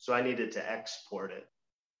 So I needed to export it.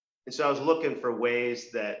 And so I was looking for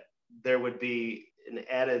ways that there would be an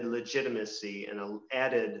added legitimacy and an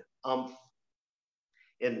added umph.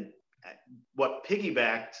 And what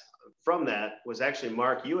piggybacked from that was actually,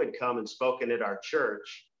 Mark, you had come and spoken at our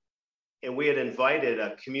church, and we had invited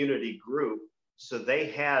a community group. So they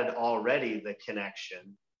had already the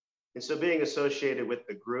connection. And so being associated with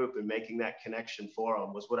the group and making that connection for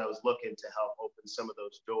them was what I was looking to help open some of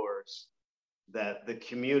those doors that the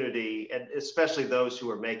community, and especially those who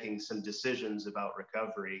are making some decisions about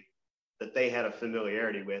recovery, that they had a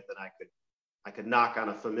familiarity with, and I could knock on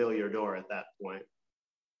a familiar door at that point.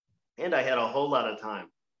 And I had a whole lot of time.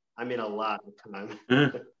 I mean, a lot of time.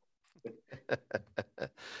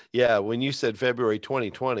 Yeah, when you said February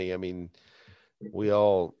 2020, I mean, we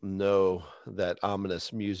all know that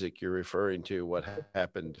ominous music you're referring to, what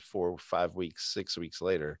happened 4 or 5 weeks, 6 weeks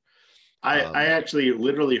later. I actually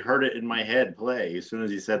literally heard it in my head play as soon as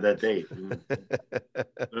he said that date.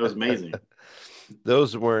 That was amazing.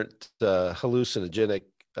 Those weren't hallucinogenic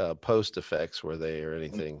post effects, were they, or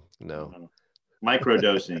anything? No.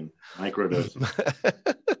 Microdosing.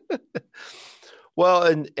 Well,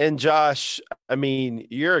 and Josh, I mean,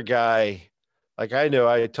 you're a guy, like, I know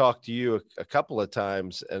I talked to you a couple of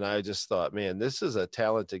times, and I just thought, man, this is a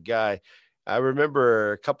talented guy. I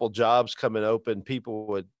remember a couple jobs coming open. People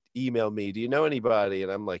would email me, do you know anybody?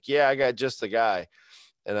 And I'm like, yeah, I got just the guy.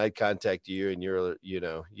 And I'd contact you, and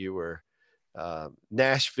you were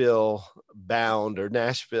Nashville bound or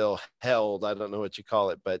Nashville held. I don't know what you call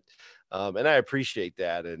it, but and I appreciate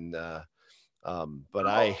that. And but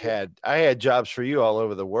I had jobs for you all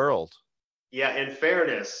over the world. Yeah, in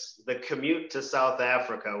fairness, the commute to South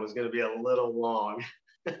Africa was going to be a little long.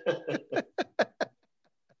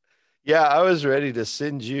 Yeah, I was ready to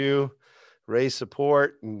send you, raise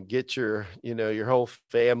support, and get your whole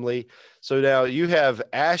family. So now you have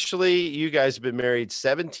Ashley. You guys have been married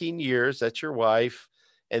 17 years. That's your wife,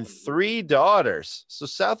 and 3 daughters. So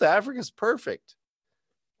South Africa's perfect.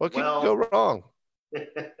 What could go wrong?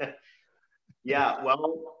 Yeah,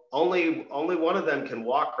 well, only one of them can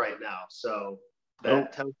walk right now. So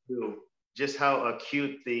that tells you just how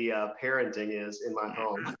acute the parenting is in my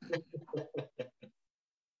home.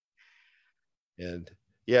 And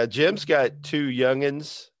yeah, Jim's got 2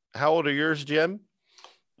 youngins. How old are yours, Jim?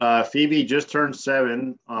 Phoebe just turned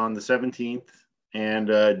 7 on the 17th, and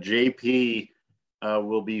JP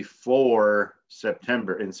will be 4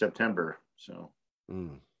 in September. So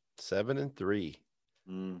 7 and 3.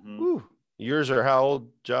 Mm-hmm. Yours are how old,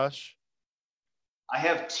 Josh? I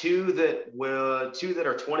have 2 that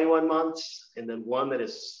are 21 months, and then 1 that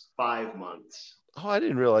is 5 months. Oh, I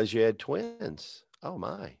didn't realize you had twins. Oh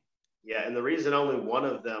my. Yeah, and the reason only one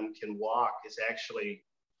of them can walk is actually,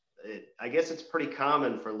 I guess it's pretty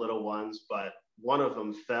common for little ones, but one of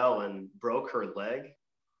them fell and broke her leg.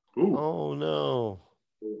 Ooh. Oh no.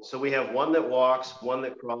 So we have one that walks, one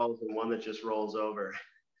that crawls, and one that just rolls over.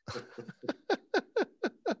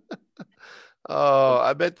 Oh,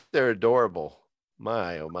 I bet they're adorable.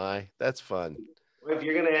 My, oh my, that's fun. Well, if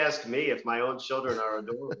you're going to ask me if my own children are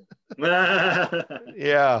adorable.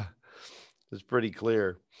 Yeah, it's pretty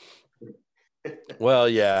clear. Well,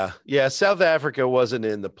 yeah. South Africa wasn't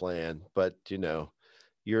in the plan, but you're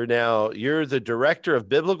the director of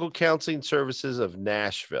Biblical Counseling Services of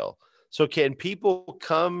Nashville. So can people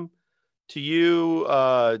come to you?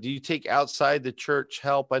 Do you take outside the church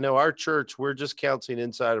help? I know our church, we're just counseling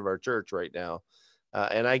inside of our church right now.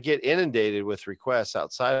 And I get inundated with requests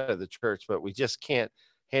outside of the church, but we just can't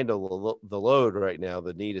handle the load right now.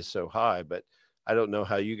 The need is so high, but I don't know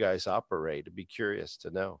how you guys operate. I'd be curious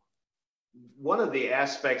to know. one of the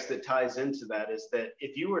aspects that ties into that is that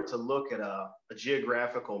if you were to look at a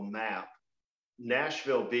geographical map,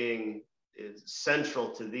 Nashville being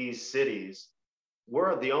central to these cities,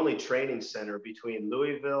 we're the only training center between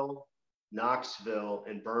Louisville, Knoxville,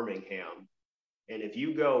 and Birmingham. And if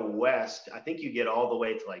you go west, I think you get all the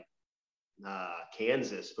way to like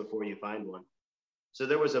Kansas before you find one. So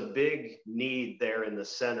there was a big need there in the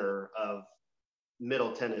center of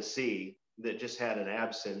Middle Tennessee that just had an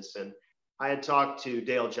absence. And I had talked to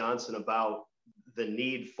Dale Johnson about the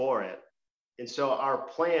need for it. And so our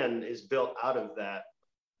plan is built out of that.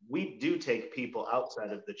 We do take people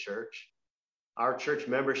outside of the church. Our church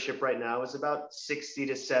membership right now is about 60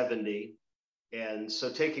 to 70. And so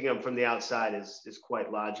taking them from the outside is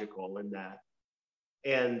quite logical in that.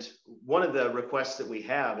 And one of the requests that we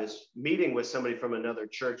have is meeting with somebody from another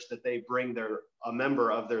church that they bring a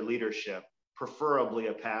member of their leadership, preferably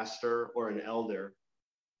a pastor or an elder.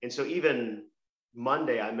 And so even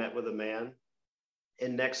Monday, I met with a man,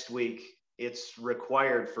 and next week it's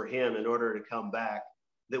required for him in order to come back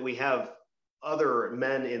that we have other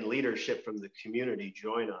men in leadership from the community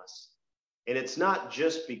join us. And it's not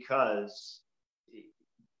just because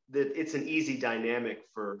that it's an easy dynamic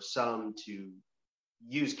for some to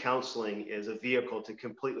use counseling as a vehicle to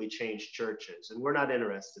completely change churches. And we're not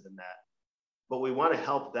interested in that. But we want to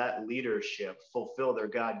help that leadership fulfill their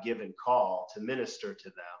God-given call to minister to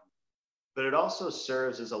them. But it also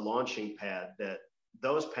serves as a launching pad that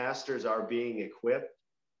those pastors are being equipped.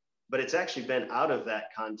 But it's actually been out of that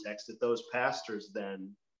context that those pastors then,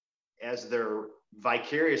 as they're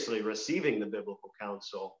vicariously receiving the biblical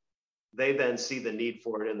counsel, they then see the need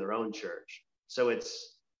for it in their own church. So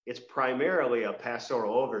it's primarily a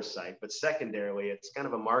pastoral oversight, but secondarily, it's kind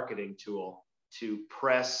of a marketing tool to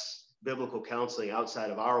press biblical counseling outside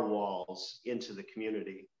of our walls into the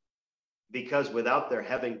community. Because without there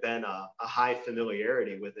having been a high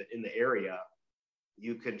familiarity with it in the area,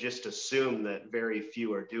 you could just assume that very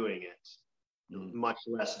few are doing it, much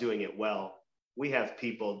less doing it well. We have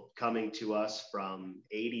people coming to us from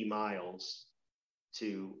 80 miles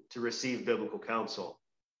to receive biblical counsel.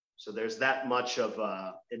 So there's that much of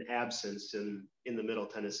an absence in the Middle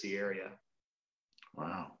Tennessee area.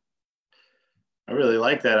 Wow. I really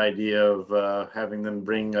like that idea of having them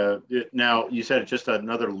bring, now you said just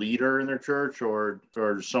another leader in their church or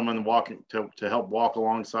someone walking to help walk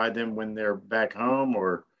alongside them when they're back home,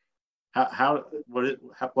 or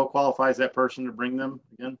what qualifies that person to bring them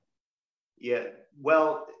again? Yeah,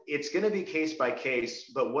 well, it's going to be case by case,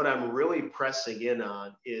 but what I'm really pressing in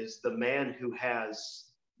on is the man who has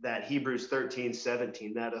that Hebrews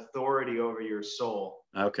 13:17, that authority over your soul.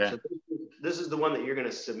 Okay. So this is the one that you're going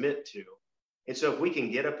to submit to. And so if we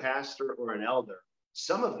can get a pastor or an elder,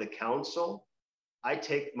 some of the counsel, I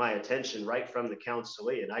take my attention right from the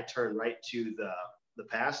counselee and I turn right to the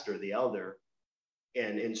pastor, the elder,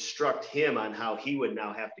 and instruct him on how he would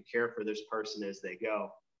now have to care for this person as they go.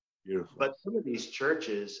 Beautiful. But some of these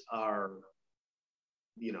churches are,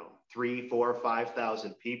 3,000, 4,000,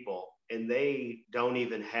 5,000 people, and they don't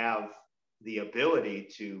even have the ability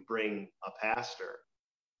to bring a pastor.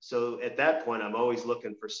 So at that point, I'm always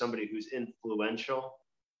looking for somebody who's influential,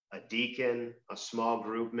 a deacon, a small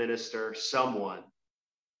group minister, someone.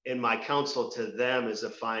 And my counsel to them is to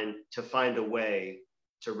find a way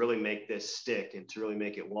to really make this stick and to really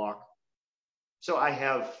make it walk. So I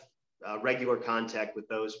have regular contact with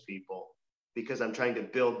those people because I'm trying to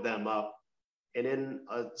build them up. And in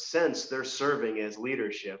a sense, they're serving as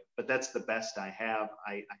leadership, but that's the best I have.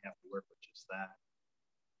 I have to work with just that.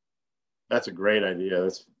 That's a great idea.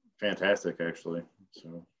 That's fantastic, actually.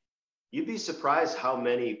 So you'd be surprised how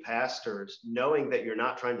many pastors, knowing that you're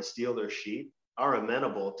not trying to steal their sheep, are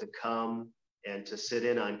amenable to come and to sit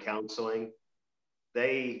in on counseling.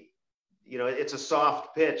 They, it's a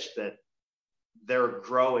soft pitch that they're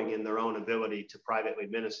growing in their own ability to privately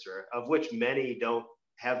minister, of which many don't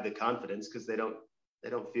have the confidence because they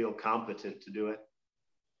don't feel competent to do it.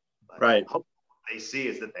 But right. What they see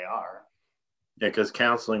is that they are. Yeah, because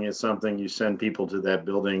counseling is something you send people to that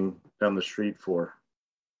building down the street for,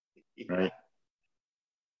 right?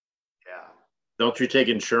 Yeah. Don't you take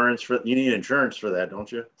insurance you need insurance for that,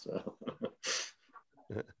 don't you? So.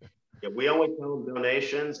 Yeah, we only count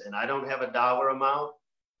donations, and I don't have a dollar amount.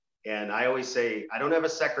 And I always say, I don't have a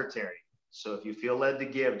secretary. So if you feel led to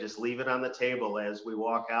give, just leave it on the table as we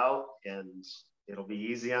walk out, and it'll be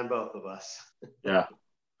easy on both of us. Yeah.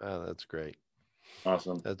 Oh, that's great.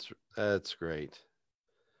 Awesome. That's great.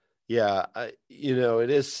 Yeah. It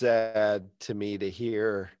is sad to me to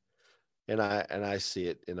hear, and I see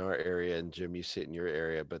it in our area, and Jim, you see it in your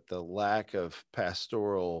area, but the lack of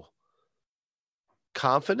pastoral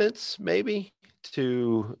confidence maybe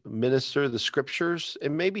to minister the scriptures,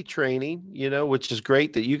 and maybe training, which is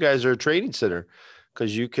great that you guys are a training center,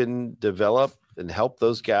 because you can develop and help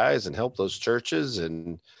those guys and help those churches,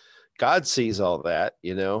 and God sees all that,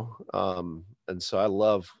 and so I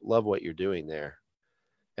love what you're doing there.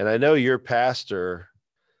 And I know your pastor.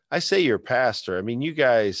 I say your pastor. I mean, you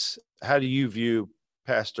guys, how do you view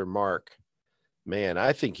Pastor Mark? Man,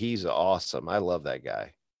 I think he's awesome. I love that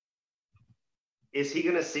guy. Is he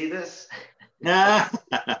going to see this?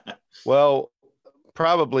 Well,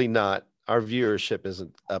 probably not. Our viewership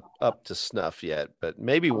isn't up to snuff yet, but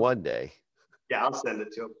maybe one day. Yeah, I'll send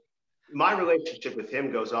it to him. My relationship with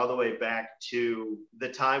him goes all the way back to the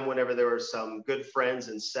time whenever there were some good friends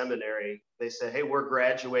in seminary. They said, hey, we're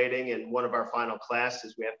graduating, and one of our final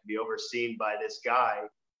classes, we have to be overseen by this guy.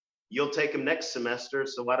 You'll take him next semester,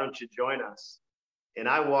 so why don't you join us? And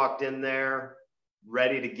I walked in there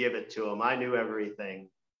ready to give it to him. I knew everything.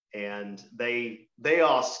 And they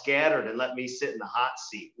all scattered and let me sit in the hot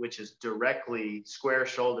seat, which is directly square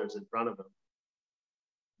shoulders in front of him.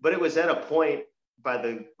 But it was at a point, by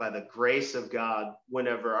the grace of God,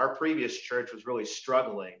 whenever our previous church was really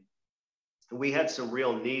struggling, we had some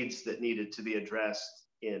real needs that needed to be addressed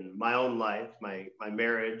in my own life, my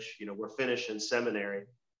marriage. We're finishing seminary.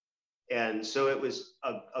 And so it was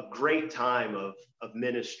a great time of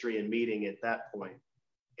ministry and meeting at that point.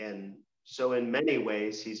 And so in many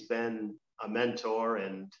ways, he's been a mentor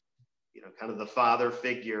and, kind of the father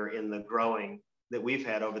figure in the growing that we've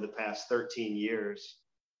had over the past 13 years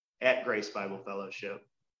at Grace Bible Fellowship.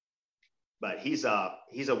 But he's a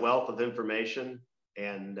wealth of information,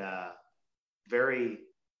 and very,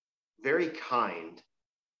 very kind,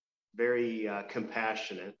 very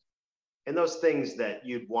compassionate, and those things that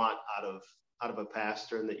you'd want out of a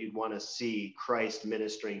pastor, and that you'd want to see Christ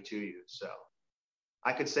ministering to you. So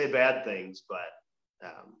I could say bad things, but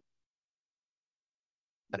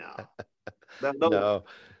no. No.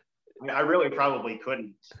 I really probably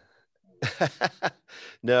couldn't.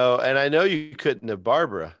 No, and I know you couldn't have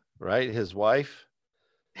Barbara, right? His wife.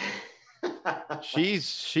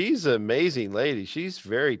 She's an amazing lady. She's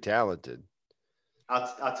very talented.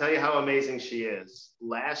 I'll tell you how amazing she is.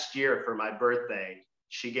 Last year for my birthday,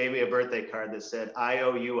 she gave me a birthday card that said, I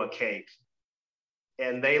owe you a cake.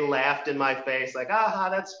 And they laughed in my face like, aha,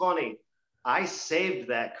 that's funny. I saved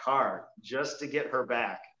that card just to get her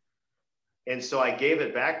back. And so I gave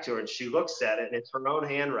it back to her, and she looks at it, and it's her own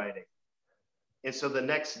handwriting. And so the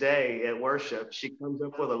next day at worship, she comes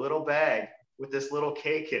up with a little bag with this little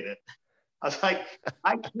cake in it. I was like,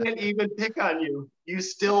 I can't even pick on you. You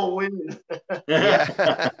still win.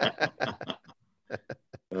 Yeah.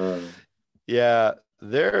 Yeah,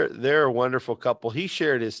 they're a wonderful couple. He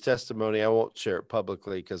shared his testimony. I won't share it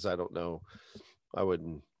publicly because I don't know. I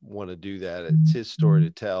wouldn't want to do that. It's his story to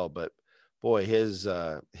tell, but boy, his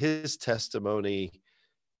testimony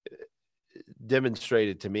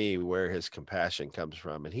demonstrated to me where his compassion comes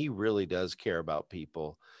from, and he really does care about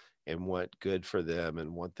people and want good for them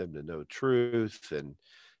and want them to know truth. And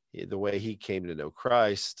the way he came to know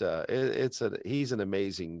Christ, he's an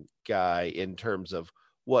amazing guy in terms of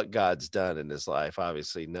what God's done in his life.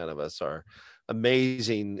 Obviously, none of us are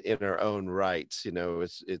amazing in our own rights.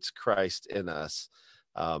 It's Christ in us.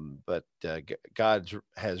 But God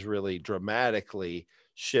has really dramatically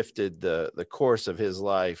shifted the course of his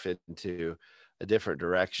life into a different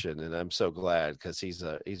direction, and I'm so glad, because he's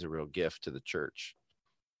a real gift to the church.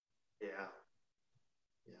 Yeah,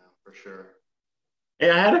 for sure. Hey,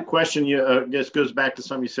 I had a question. This goes back to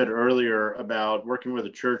something you said earlier about working with a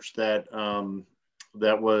church that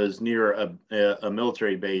was near a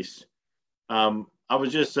military base. I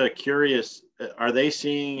was just curious, are they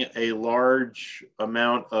seeing a large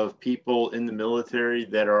amount of people in the military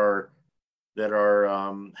that are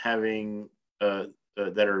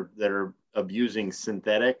abusing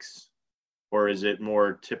synthetics, or is it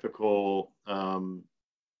more typical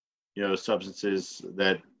substances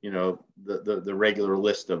that the regular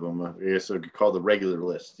list of them? I guess I could call the regular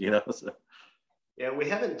list. So. Yeah, we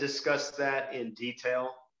haven't discussed that in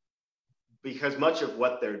detail, because much of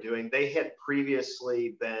what they're doing, they had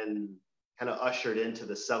previously been kind of ushered into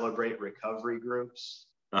the Celebrate Recovery groups.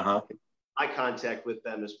 Uh-huh. My contact with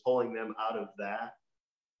them is pulling them out of that.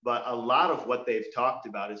 But a lot of what they've talked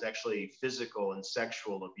about is actually physical and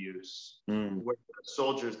sexual abuse, where the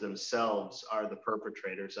soldiers themselves are the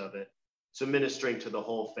perpetrators of it. So ministering to the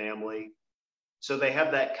whole family. So they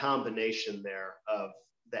have that combination there of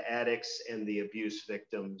the addicts and the abuse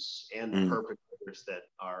victims and the perpetrators that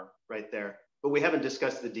are right there. But we haven't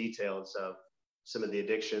discussed the details of some of the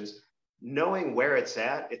addictions. Knowing where it's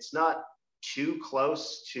at, it's not too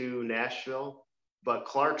close to Nashville. But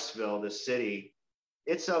Clarksville, the city,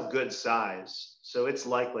 it's of good size. So it's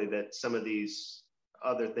likely that some of these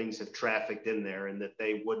other things have trafficked in there and that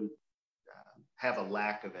they wouldn't have a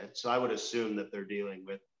lack of it. So I would assume that they're dealing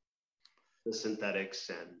with the synthetics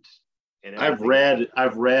and everything.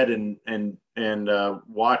 I've read and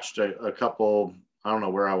watched a couple. I don't know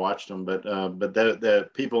where I watched them, but the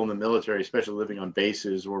people in the military, especially living on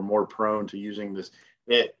bases, were more prone to using this.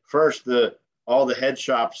 At first, all the head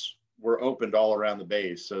shops were opened all around the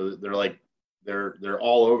base, so they're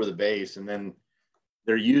all over the base, and then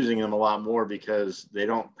they're using them a lot more because they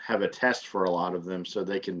don't have a test for a lot of them, so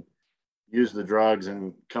they can use the drugs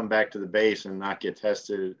and come back to the base and not get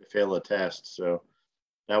tested, fail a test. So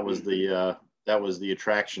that was the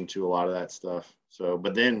attraction to a lot of that stuff. So,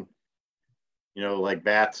 but then, like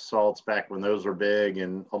bath salts back when those were big,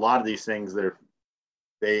 and a lot of these things,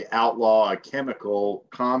 they outlaw a chemical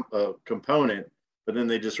component, but then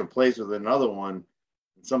they just replace it with another one.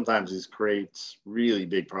 And sometimes this creates really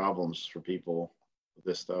big problems for people with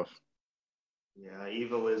this stuff. Yeah,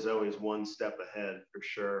 evil is always one step ahead for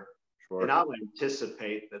sure. Sure. And I'll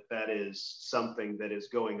anticipate that is something that is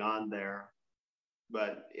going on there.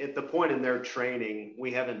 But at the point in their training,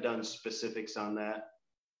 we haven't done specifics on that,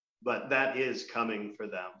 but that is coming for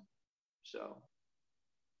them. So,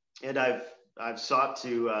 and I've sought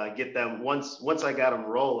to get them once I got them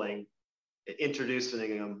rolling,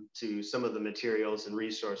 introducing them to some of the materials and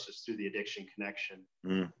resources through the Addiction Connection.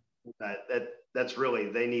 That's really,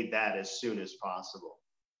 they need that as soon as possible.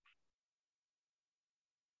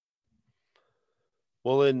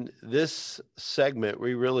 Well, in this segment,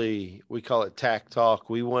 we call it TAC Talk.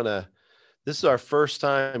 This is our first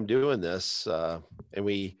time doing this. And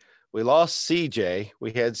we lost CJ.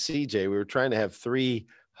 We had CJ. We were trying to have 3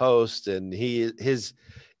 hosts, and his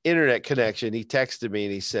internet connection, he texted me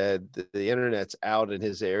and he said the internet's out in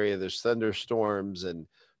his area. There's thunderstorms and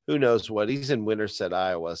who knows what. He's in Winterset,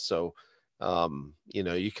 Iowa. So,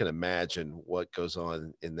 you can imagine what goes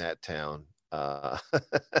on in that town.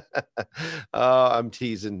 I'm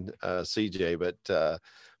teasing CJ,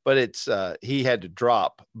 but it's he had to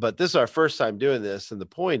drop. But this is our first time doing this, and the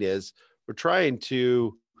point is we're trying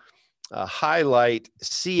to highlight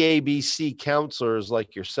CABC counselors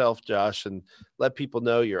like yourself, Josh, and let people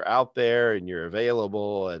know you're out there and you're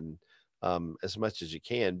available, and as much as you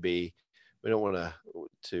can be. We don't want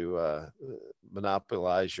to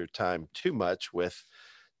monopolize your time too much with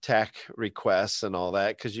TAC requests and all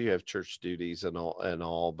that, because you have church duties and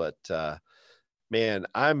all. But man,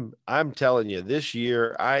 I'm telling you, this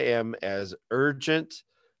year I am as urgent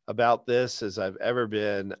about this as I've ever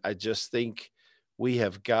been. I just think we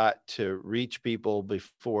have got to reach people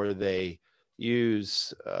before they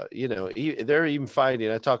use. They're even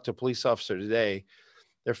finding. I talked to a police officer today.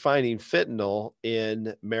 They're finding fentanyl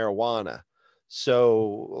in marijuana.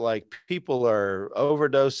 So like people are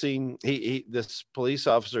overdosing. This police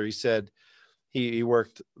officer, he said he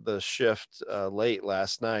worked the shift late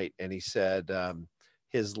last night, and he said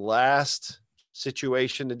his last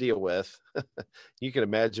situation to deal with, you can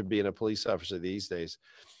imagine being a police officer these days,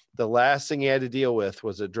 the last thing he had to deal with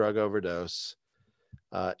was a drug overdose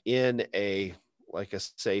in a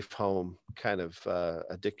safe home kind of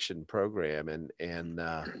addiction program. And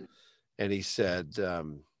he said,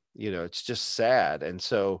 it's just sad. And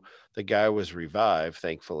so the guy was revived,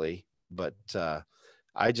 thankfully. But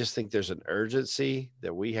I just think there's an urgency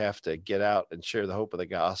that we have to get out and share the hope of the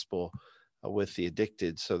gospel with the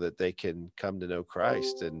addicted so that they can come to know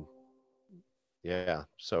Christ. And yeah,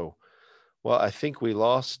 so, well, I think we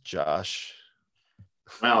lost Josh.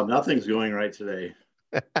 Wow, nothing's going right today.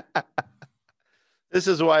 This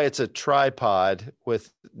is why it's a tripod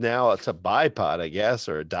now it's a bipod, I guess,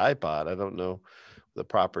 or a dipod. I don't know the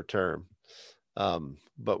proper term.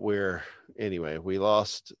 But we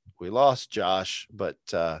lost Josh, but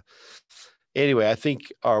anyway, I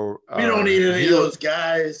think we don't need any of those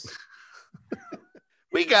guys.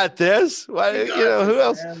 We got this.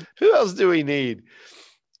 Who else do we need?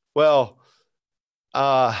 Well,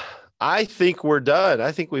 I think we're done.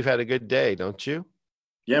 I think we've had a good day, don't you?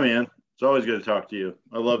 Yeah, man. It's always good to talk to you.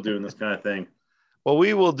 I love doing this kind of thing. Well,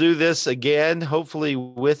 we will do this again, hopefully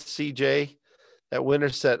with CJ at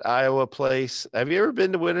Winterset, Iowa place. Have you ever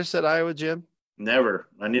been to Winterset, Iowa, Jim? Never.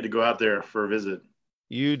 I need to go out there for a visit.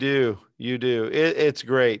 You do. It's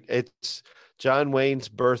great. It's John Wayne's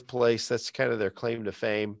birthplace. That's kind of their claim to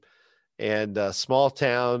fame. And small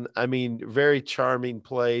town. I mean, very charming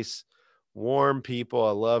place. Warm people.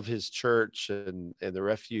 I love his church and the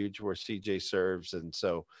refuge where CJ serves. And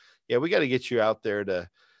so, yeah, we got to get you out there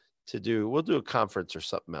we'll do a conference or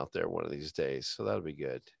something out there one of these days. So that'll be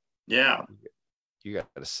good. Yeah. You got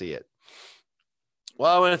to see it.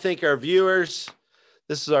 Well, I want to thank our viewers.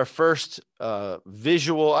 This is our first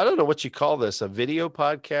visual. I don't know what you call this, a video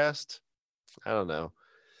podcast. I don't know.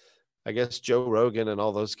 I guess Joe Rogan and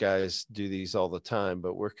all those guys do these all the time,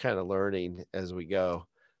 but we're kind of learning as we go.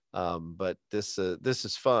 But this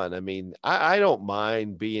is fun. I mean, I don't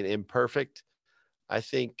mind being imperfect. I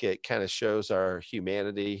think it kind of shows our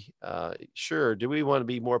humanity. Sure. Do we want to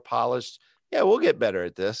be more polished? Yeah, we'll get better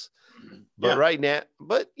at this. But right now,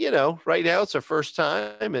 right now it's our first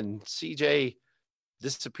time, and CJ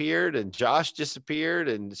disappeared and Josh disappeared,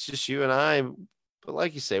 and it's just you and I. But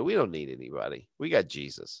like you say, we don't need anybody. We got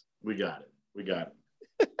Jesus. We got it.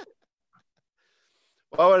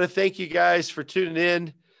 Well, I want to thank you guys for tuning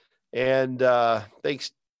in, and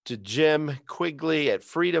thanks to Jim Quigley at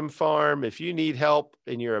Freedom Farm. If you need help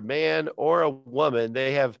and you're a man or a woman,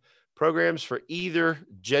 they have programs for either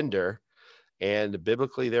gender. And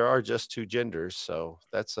biblically, there are just two genders. So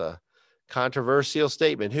that's a controversial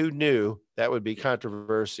statement. Who knew that would be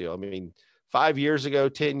controversial? I mean, 5 years ago,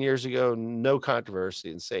 10 years ago, no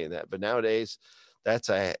controversy in saying that. But nowadays,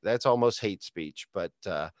 that's almost hate speech. But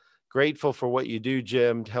grateful for what you do,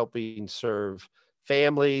 Jim, helping serve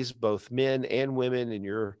families, both men and women, in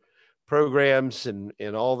your programs and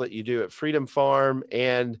all that you do at Freedom Farm.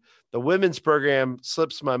 And the women's program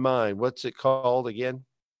slips my mind. What's it called again?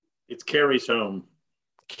 It's Carries Home.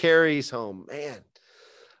 Carries Home. Man,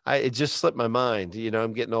 it just slipped my mind.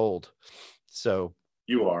 I'm getting old. So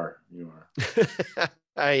you are.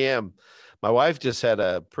 I am. My wife just had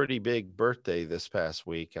a pretty big birthday this past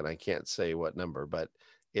week, and I can't say what number, but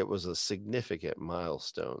it was a significant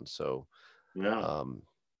milestone. So, yeah.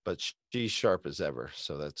 But she's sharp as ever.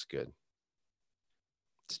 So that's good.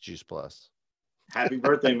 It's Juice Plus. Happy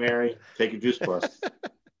birthday, Mary. Take a Juice Plus.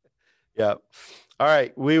 Yeah. All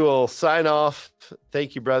right. We will sign off.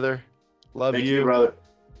 Thank you, brother. Love Thank you. you, brother.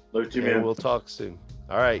 Love you too, man. We'll talk soon.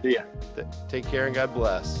 All right. See ya. Take care and God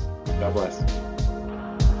bless. God bless.